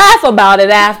 And laugh about it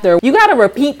after. You gotta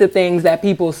repeat the things that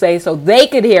people say so they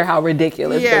could hear how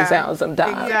ridiculous they sound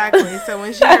sometimes. Exactly. So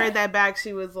when she heard that back,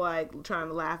 she was like trying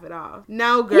to laugh it off.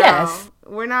 No, girl. Yes.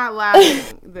 We're not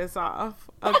laughing this off.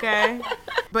 Okay?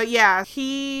 But yeah,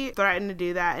 he threatened to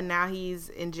do that, and now he's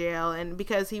in jail. And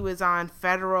because he was on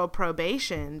federal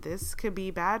probation, this could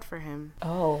be bad for him.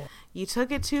 Oh. You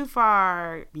took it too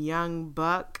far, Young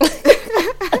Buck.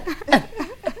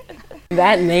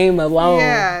 That name alone.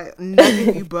 Yeah,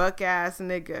 nigga, you buck ass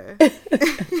nigga.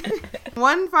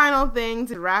 One final thing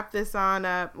to wrap this on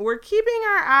up. We're keeping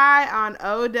our eye on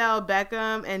Odell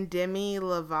Beckham and Demi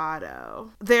Lovato.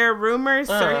 There are rumors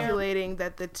circulating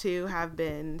that the two have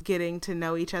been getting to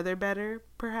know each other better,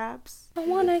 perhaps. I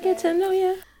want to get to know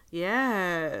you.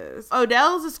 Yes.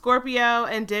 Odell's a Scorpio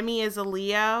and Demi is a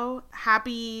Leo.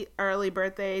 Happy early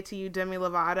birthday to you, Demi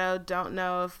Lovato. Don't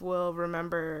know if we'll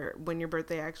remember when your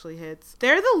birthday actually hits.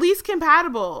 They're the least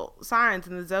compatible signs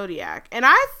in the zodiac. And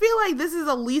I feel like this is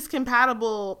a least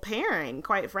compatible pairing,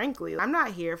 quite frankly. I'm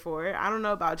not here for it. I don't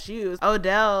know about you.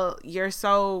 Odell, you're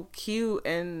so cute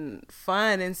and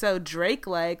fun and so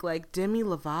Drake-like Demi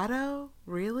Lovato?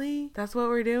 Really? That's what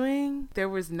we're doing? There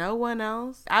was no one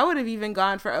else? I would have even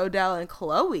gone for Odell and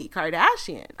Khloe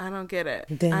Kardashian. I don't get it.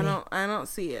 I don't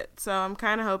see it. So I'm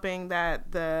kind of hoping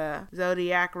that the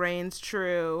zodiac reigns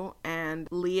true and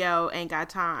Leo ain't got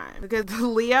time. Because the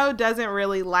Leo doesn't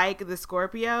really like the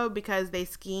Scorpio because they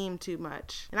scheme too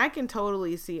much. And I can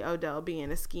totally see Odell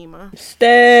being a schemer.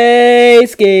 Stay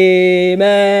scheming.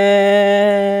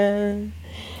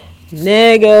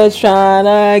 Niggas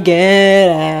tryna get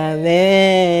at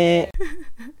me.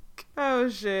 Oh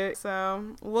shit. So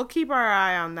we'll keep our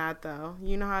eye on that though.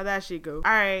 You know how that shit go.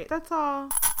 Alright, that's all.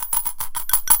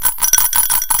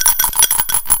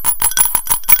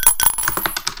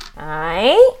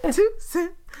 Alright. A 2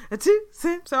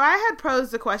 cent. So I had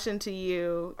posed a question to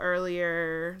you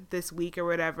earlier this week or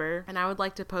whatever, and I would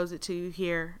like to pose it to you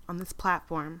here on this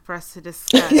platform for us to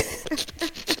discuss.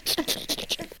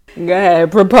 Go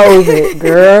ahead, propose it,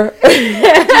 girl.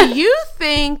 Do you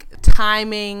think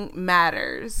timing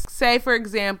matters? Say, for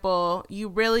example, you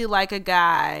really like a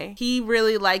guy. He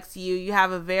really likes you. You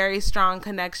have a very strong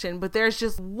connection, but there's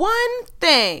just one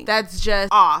thing that's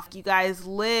just off. You guys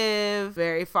live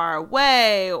very far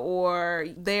away, or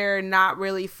they're not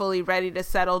really fully ready to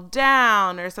settle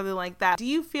down or something like that. Do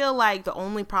you feel like the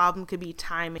only problem could be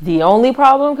timing? The only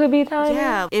problem could be timing?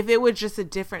 Yeah. If it was just a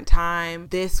different time,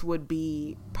 this would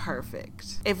be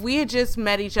perfect. If we had just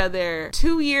met each other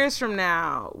 2 years from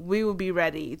now, we would be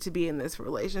ready to be in this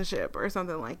relationship or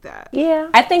something like that. Yeah.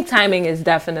 I think timing is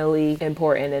definitely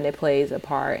important and it plays a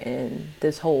part in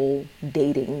this whole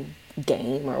dating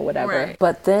game or whatever. Right.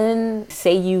 But then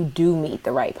say you do meet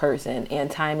the right person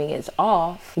and timing is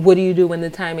off. What do you do when the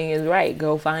timing is right?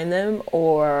 Go find them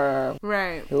or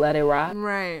let it rock?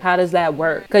 Right. How does that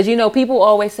work? Because, you know, people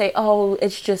always say, oh,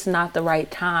 it's just not the right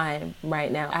time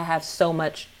right now. I have so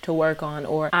much to work on,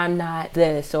 or I'm not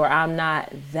this, or I'm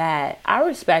not that. I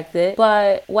respect it,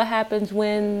 but what happens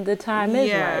when the time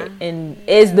is right? And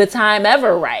is the time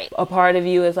ever right? A part of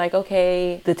you is like,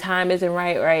 okay, the time isn't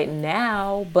right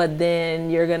now, but then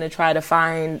you're gonna try to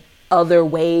find other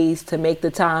ways to make the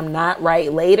time not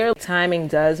right later. Timing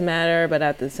does matter, but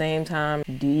at the same time,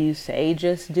 do you say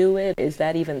just do it? Is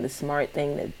that even the smart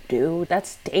thing to do?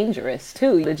 That's dangerous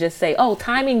too, to just say, oh,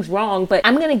 timing's wrong, but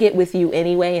I'm gonna get with you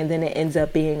anyway, and then it ends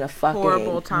up being a fucking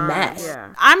horrible time. Mess.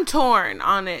 Yeah. I'm torn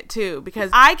on it too, because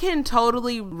I can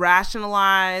totally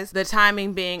rationalize the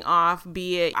timing being off,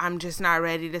 be it I'm just not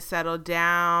ready to settle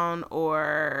down,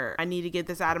 or I need to get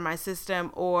this out of my system,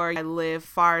 or I live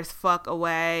far as fuck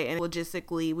away and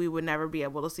logistically we would never be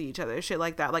able to see each other, shit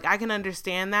like that. Like, I can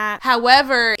understand that.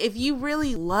 However, if you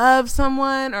really love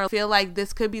someone or feel like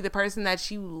this could be the person that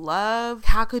you love,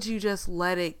 how could you just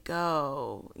let it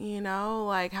go? You know,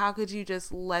 like, how could you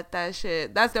just let that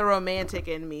shit? That's the romantic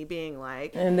in me being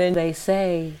like. And then they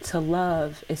say to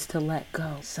love is to let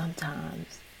go. Sometimes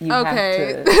you have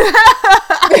to.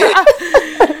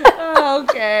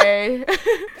 Okay.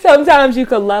 Sometimes you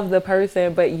could love the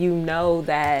person, but you know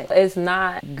that it's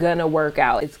not gonna work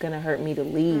out. It's gonna hurt me to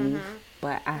leave.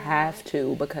 But I have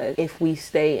to, because if we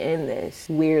stay in this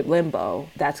weird limbo,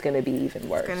 that's going to be even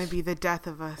worse. It's going to be the death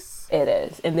of us. It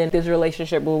is. And then this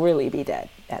relationship will really be dead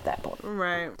at that point.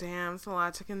 Right. Damn, it's a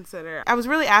lot to consider. I was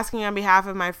really asking on behalf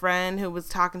of my friend who was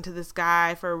talking to this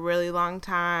guy for a really long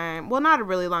time. Well, not a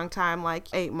really long time, like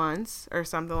 8 months or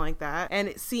something like that. And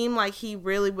it seemed like he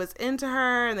really was into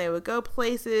her, and they would go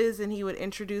places, and he would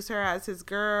introduce her as his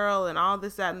girl and all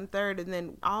this, that, and the third. And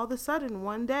then all of a sudden,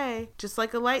 one day, just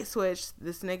like a light switch,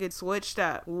 this nigga switched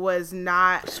up. Was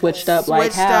not switched up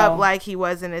like he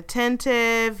wasn't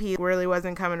attentive. He really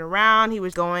wasn't coming around. He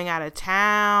was going out of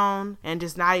town and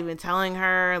just not even telling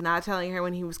her, not telling her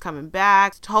when he was coming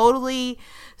back. Totally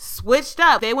switched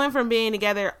up. They went from being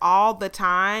together all the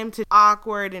time to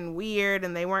awkward and weird,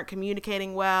 and they weren't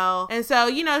communicating well. And so,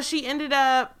 you know, she ended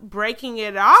up breaking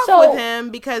it off with him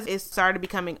because it started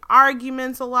becoming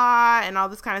arguments a lot and all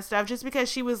this kind of stuff, just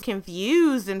because she was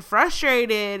confused and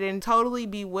frustrated and totally totally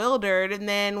bewildered. And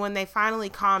then when they finally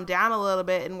calmed down a little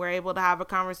bit and were able to have a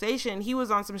conversation, he was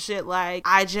on some shit like,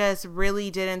 I just really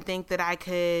didn't think that I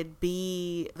could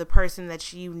be the person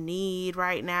that you need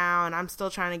right now, and I'm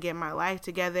still trying to get my life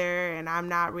together, and I'm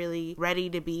not really ready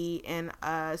to be in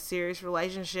a serious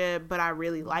relationship, but I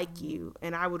really like you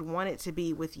and I would want it to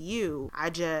be with you. I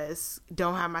just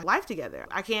don't have my life together.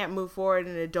 I can't move forward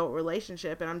in an adult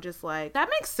relationship. And I'm just like, that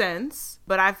makes sense.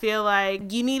 But I feel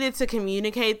like you needed to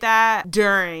communicate that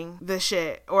during the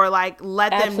shit, or like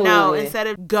let them know, instead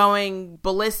of going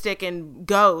ballistic and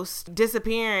ghost,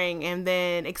 disappearing, and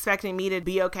then expecting me to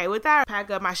be okay with that. Pack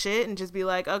up my shit and just be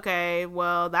like, okay,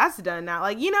 well, that's done now.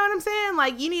 Like, you know what I'm saying?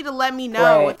 Like, you need to let me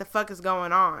know what the fuck is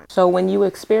going on. So when you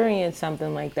experience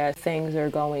something like that, things are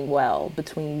going well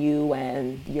between you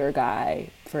and your guy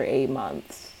for 8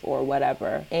 months or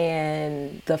whatever,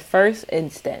 and the first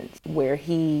instance where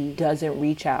he doesn't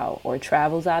reach out or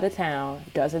travels out of town,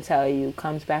 doesn't tell you,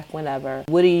 comes back whenever,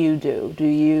 what do? Do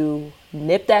you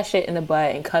nip that shit in the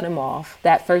butt and cut him off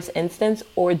that first instance,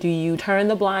 or do you turn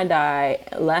the blind eye,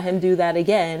 let him do that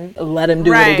again, let him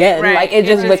do it again? Like, it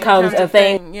just becomes a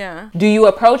thing. Yeah. Do you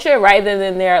approach it right then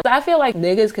and there? I feel like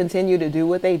niggas continue to do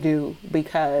what they do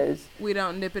because we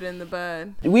don't nip it in the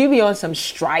bud. We be on some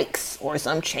strikes or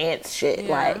some chance shit.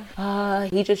 Like,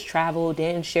 he just traveled,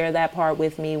 didn't share that part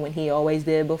with me when he always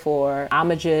did before.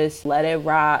 I'ma just let it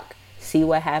rock, see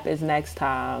what happens next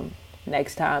time.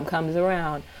 Next time comes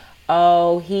around.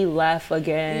 Oh, he left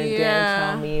again, didn't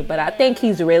tell me. But I think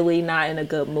he's really not in a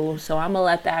good mood, so I'm gonna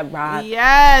let that rock.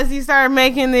 Yes, you start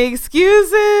making the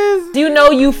excuses. You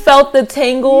know, you felt the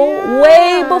tingle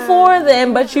way before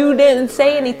then, but you didn't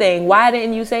say anything. Why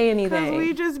didn't you say anything? Because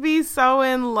we just be so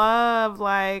in love.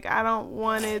 Like, I don't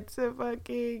want it to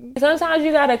fucking... Sometimes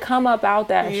you gotta come up out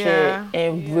that shit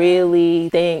and really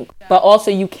think. But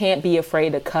also, you can't be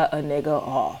afraid to cut a nigga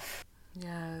off.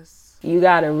 Yes. You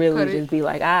gotta really just be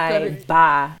like, all right,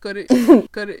 bye. Cut it.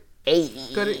 Hey.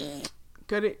 Cut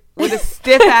it. With a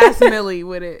stiff ass millie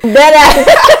with it. That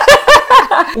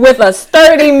ass. With a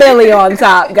sturdy millie on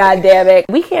top, goddamn it.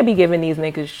 We can't be giving these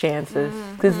niggas chances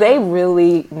because they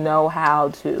really know how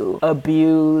to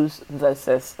abuse the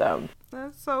system.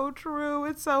 That's so true.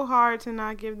 It's so hard to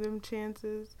not give them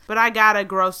chances. But I gotta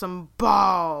grow some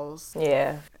balls.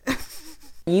 Yeah.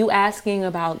 You asking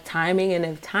about timing, and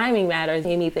if timing matters,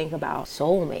 made me think about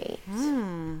soulmates.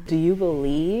 Do you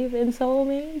believe in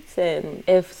soulmates? And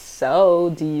if so,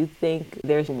 do you think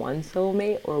there's one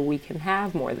soulmate or we can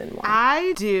have more than one?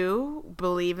 I do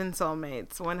believe in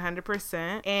soulmates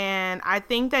 100%. And I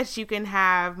think that you can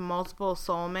have multiple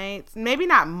soulmates. Maybe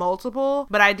not multiple,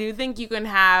 but I do think you can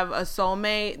have a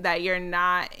soulmate that you're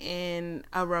not in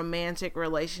a romantic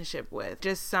relationship with.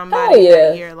 Just somebody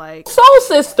that you're like... Soul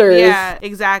sisters! Yeah,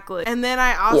 exactly. And then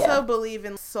I also believe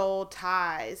in soul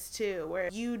ties too, where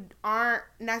you aren't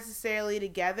necessarily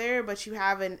together, but you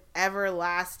have an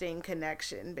everlasting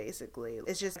connection, basically.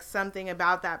 It's just something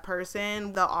about that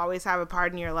person. They'll always have a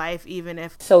part in your life, even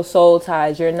if... So soul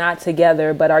ties, you're not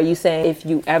together, but are you saying if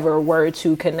you ever were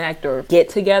to connect or get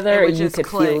together, you could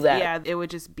feel that? Yeah, it would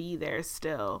just be there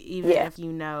still, even if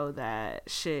you know that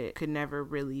shit could never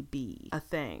really be a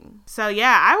thing. So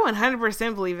yeah, I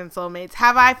 100% believe in soulmates.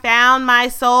 Have I found my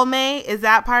soulmate? Is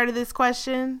that part of this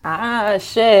question?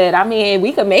 Shit. I mean,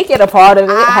 we could make it a part of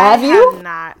it. Have you? I have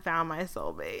not found my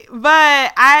soulmate,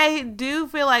 but I do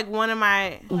feel like one of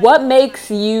my... What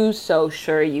makes you so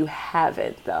sure you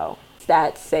haven't, though?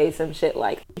 Stats say some shit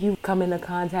like you come into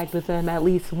contact with them at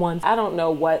least once. I don't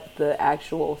know what the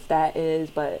actual stat is,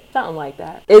 but something like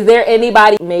that. Is there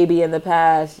anybody maybe in the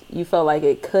past you felt like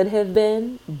it could have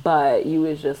been, but you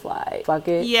was just like, fuck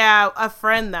it? Yeah, a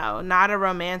friend though, not a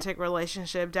romantic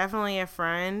relationship, definitely a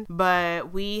friend,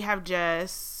 but we have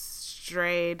just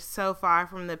strayed so far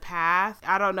from the path.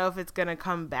 I don't know if it's gonna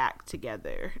come back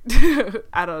together.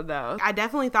 I don't know. I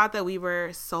definitely thought that we were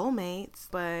soulmates,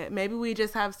 but maybe we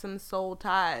just have some soul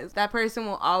ties. That person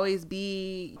will always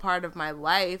be part of my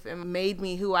life and made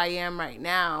me who I am right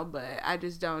now, but I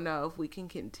just don't know if we can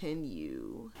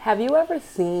continue. Have you ever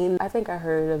seen, I think I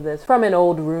heard of this from an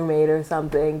old roommate or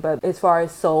something, but as far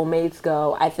as soulmates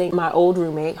go, I think my old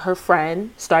roommate, her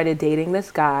friend, started dating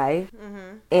this guy,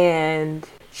 and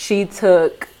she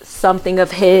took something of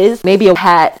his, maybe a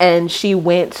hat, and she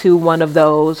went to one of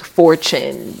those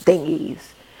fortune thingies.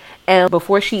 And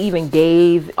before she even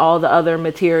gave all the other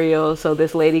materials so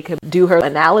this lady could do her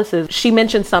analysis, she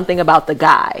mentioned something about the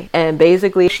guy. And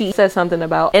basically she said something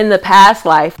about, in the past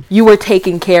life, you were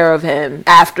taking care of him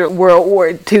after World War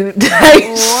II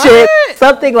type shit.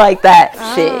 Something like that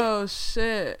shit. Oh,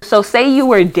 shit. So say you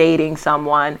were dating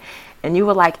someone and you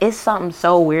were like, it's something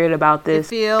so weird about this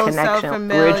connection. So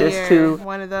familiar. We're just too,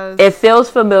 one of those. It feels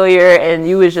familiar, and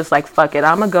you was just like, fuck it,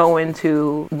 I'm gonna go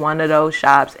into one of those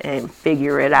shops and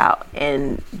figure it out.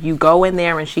 And you go in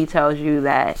there and she tells you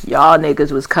that y'all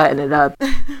niggas was cutting it up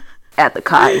at the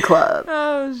Cotton Club.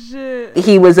 Oh shit.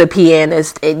 He was a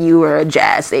pianist and you were a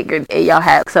jazz singer, and y'all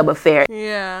had some affair.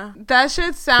 Yeah, that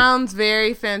shit sounds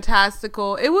very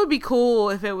fantastical. It would be cool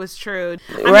if it was true.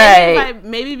 Right.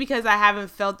 Maybe because I haven't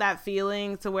felt that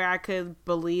feeling to where I could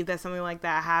believe that something like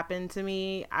that happened to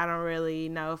me. I don't really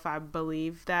know if I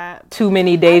believe that. Too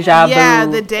many deja vu. Yeah,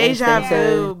 the deja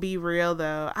vu be real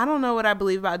though. I don't know what I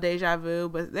believe about deja vu,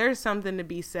 but there's something to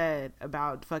be said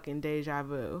about fucking deja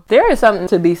vu. There is something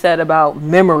to be said about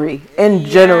memory in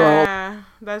general. Yeah,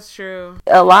 that's true.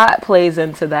 A lot plays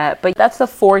into that, but that's a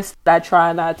force I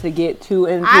try not to get too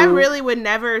into. I really would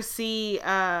never see,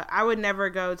 I would never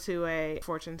go to a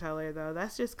fortune teller though.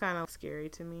 That's just kind of scary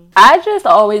to me. I just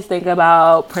always think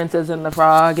about Princess and the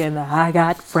Frog and I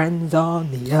got friends on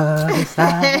the other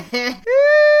side.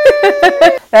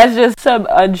 That's just some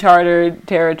uncharted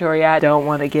territory I don't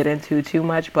want to get into too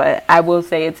much, but I will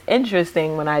say it's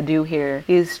interesting when I do hear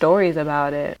these stories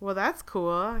about it. Well, that's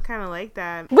cool. I kind of like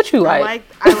that. What you like?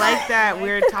 I like that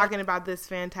we're talking about this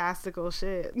fantastical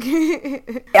shit.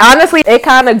 Honestly, it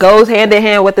kind of goes hand in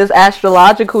hand with this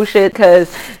astrological shit,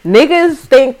 because niggas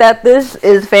think that this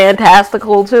is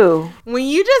fantastical too. When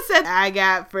you just said, I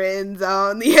got friends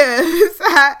on the other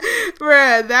side,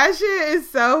 bruh, that shit is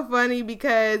so funny,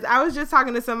 because I was just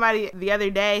talking to somebody the other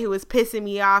day who was pissing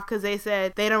me off because they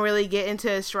said they don't really get into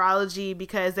astrology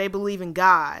because they believe in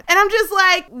God. And I'm just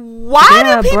like,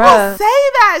 why do people say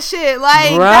that shit?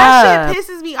 Like, that shit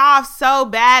pisses me off so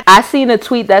bad. I seen a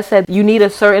tweet that said you need a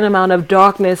certain amount of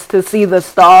darkness to see the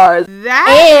stars.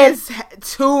 That is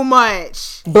too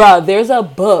much. Bruh, there's a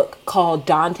book called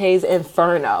Dante's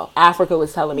Inferno. Africa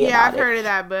was telling me about it. Yeah, I've heard of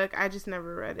that book. I just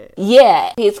never read it.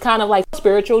 Yeah, it's kind of like a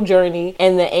spiritual journey,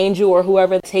 and the angel or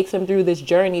whoever takes him through this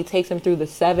journey takes him through the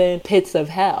 7 pits of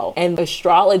hell. And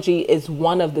astrology is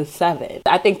one of the 7.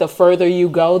 I think the further you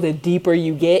go, the deeper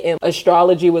you get, and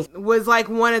astrology was like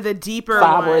one of the deeper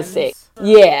 5 ones. or 6.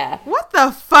 Yeah. What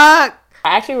the fuck?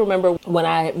 I actually remember when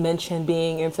I mentioned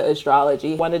being into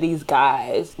astrology, one of these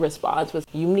guys' response was,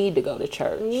 you need to go to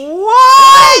church.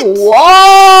 What? Whoa!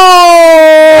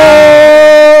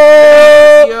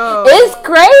 Yo. It's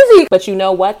crazy. But you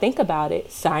know what? Think about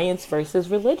it. Science versus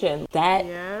religion. That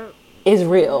is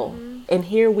real. Mm-hmm. And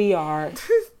here we are.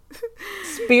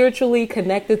 Spiritually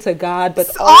connected to God, but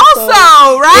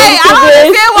also right? I don't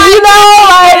understand why, you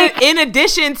know, like, in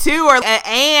addition to, or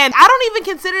and I don't even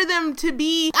consider them to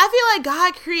be. I feel like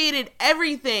God created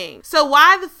everything, so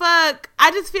why the fuck?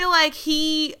 I just feel like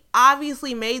He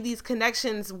obviously made these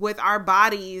connections with our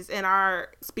bodies and our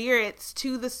spirits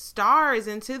to the stars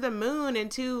and to the moon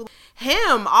and to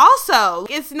Him. Also,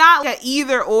 it's not like an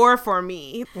either or for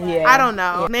me. Yeah, I don't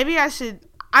know. Maybe I should.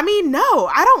 I mean, no,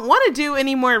 I don't want to do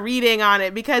any more reading on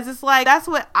it, because it's like, that's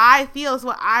what I feel, is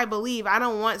what I believe. I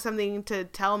don't want something to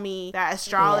tell me that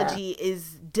astrology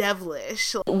is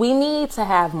devilish. We need to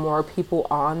have more people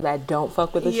on that don't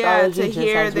fuck with astrology, just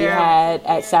as we had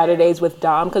at Saturdays with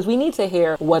Dom, because we need to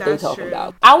hear what they're talking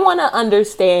about. I want to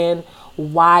understand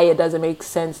why it doesn't make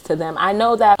sense to them. I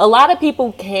know that a lot of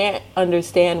people can't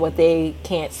understand what they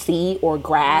can't see or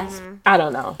grasp. Mm-hmm. I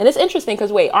don't know. And it's interesting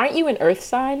because, wait, aren't you an earth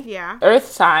sign? Yeah. Earth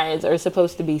signs are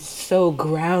supposed to be so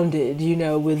grounded, you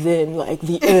know, within like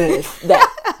the earth that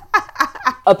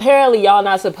apparently y'all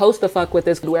not supposed to fuck with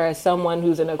this, whereas someone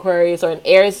who's an Aquarius or an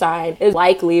air sign is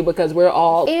likely, because we're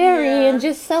all airy and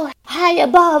just so high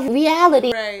above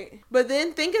reality. Right. But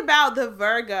then think about the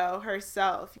Virgo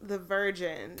herself, the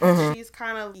virgin. Mm-hmm. She's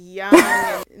kind of young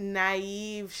and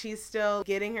naive. She's still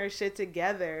getting her shit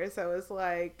together. So it's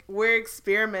like, we're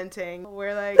experimenting.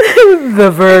 We're like...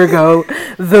 the Virgo,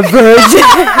 the virgin.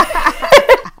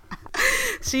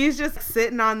 She's just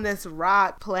sitting on this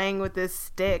rock playing with this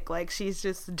stick, like she's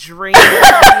just dreaming,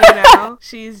 you know?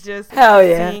 She's just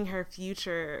seeing her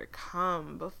future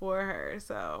come before her.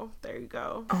 So there you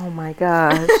go. Oh my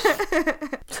gosh.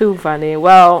 Too funny.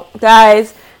 Well,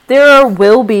 guys, there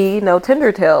will be no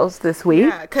Tinder tales this week.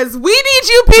 Yeah, because we need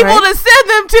you people to send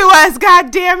them to us,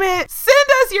 god damn it. Send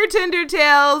us your Tinder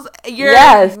tales, your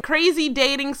crazy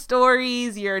dating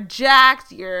stories, your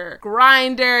Jack'd, your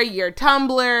Grindr, your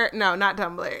Tumblr. No, not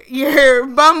Tumblr. Your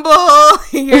Bumble,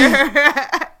 your...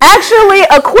 Actually,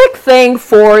 a quick thing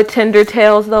for Tinder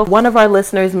tales, though. One of our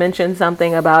listeners mentioned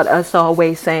something about us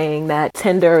always saying that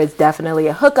Tinder is definitely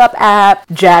a hookup app.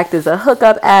 Jack'd is a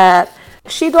hookup app.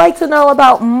 She'd like to know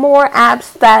about more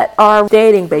apps that are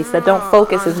dating based, that don't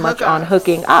focus as much on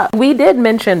hooking up. We did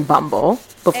mention Bumble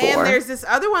before. And there's this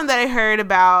other one that I heard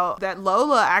about that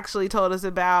Lola actually told us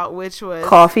about, which was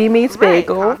Coffee Meets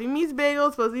Bagel. Coffee Meets Bagel,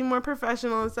 supposed to be more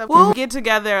professional and stuff. We'll get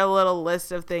together a little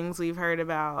list of things we've heard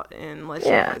about and let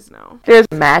you guys know. There's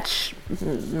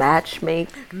Matchmaker,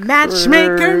 make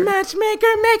me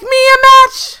a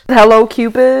match. Hello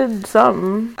Cupid,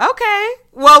 something. Okay.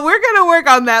 Well, we're going to work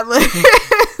on that list.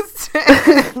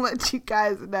 Let you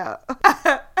guys know.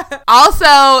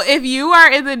 Also, if you are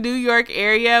in the New York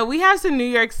area, we have some New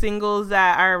York singles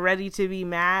that are ready to be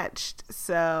matched.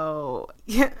 So,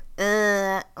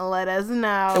 let us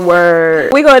know. We're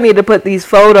going to need to put these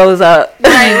photos up.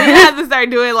 Right, we have to start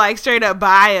doing like straight up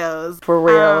bios. For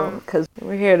real, because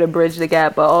we're here to bridge the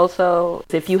gap. But also,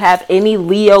 if you have any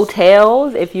Leo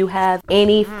tales, if you have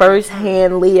any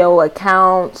first-hand Leo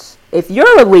accounts, if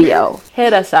you're a Leo,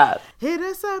 hit us up. Hit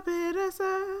us up.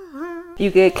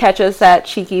 You can catch us at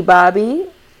Cheeky Bobby,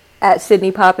 at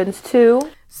Sydney Poppins 2.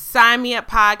 Sign me up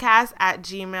podcast at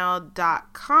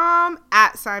gmail.com,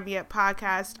 at sign me up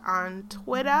podcast on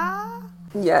Twitter.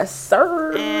 Yes,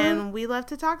 sir. And we love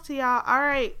to talk to y'all. All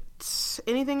right.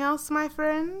 Anything else, my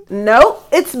friend? Nope.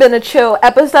 It's been a chill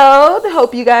episode.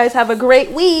 Hope you guys have a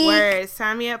great week. Word.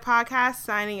 Sign me up podcast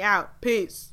signing out. Peace.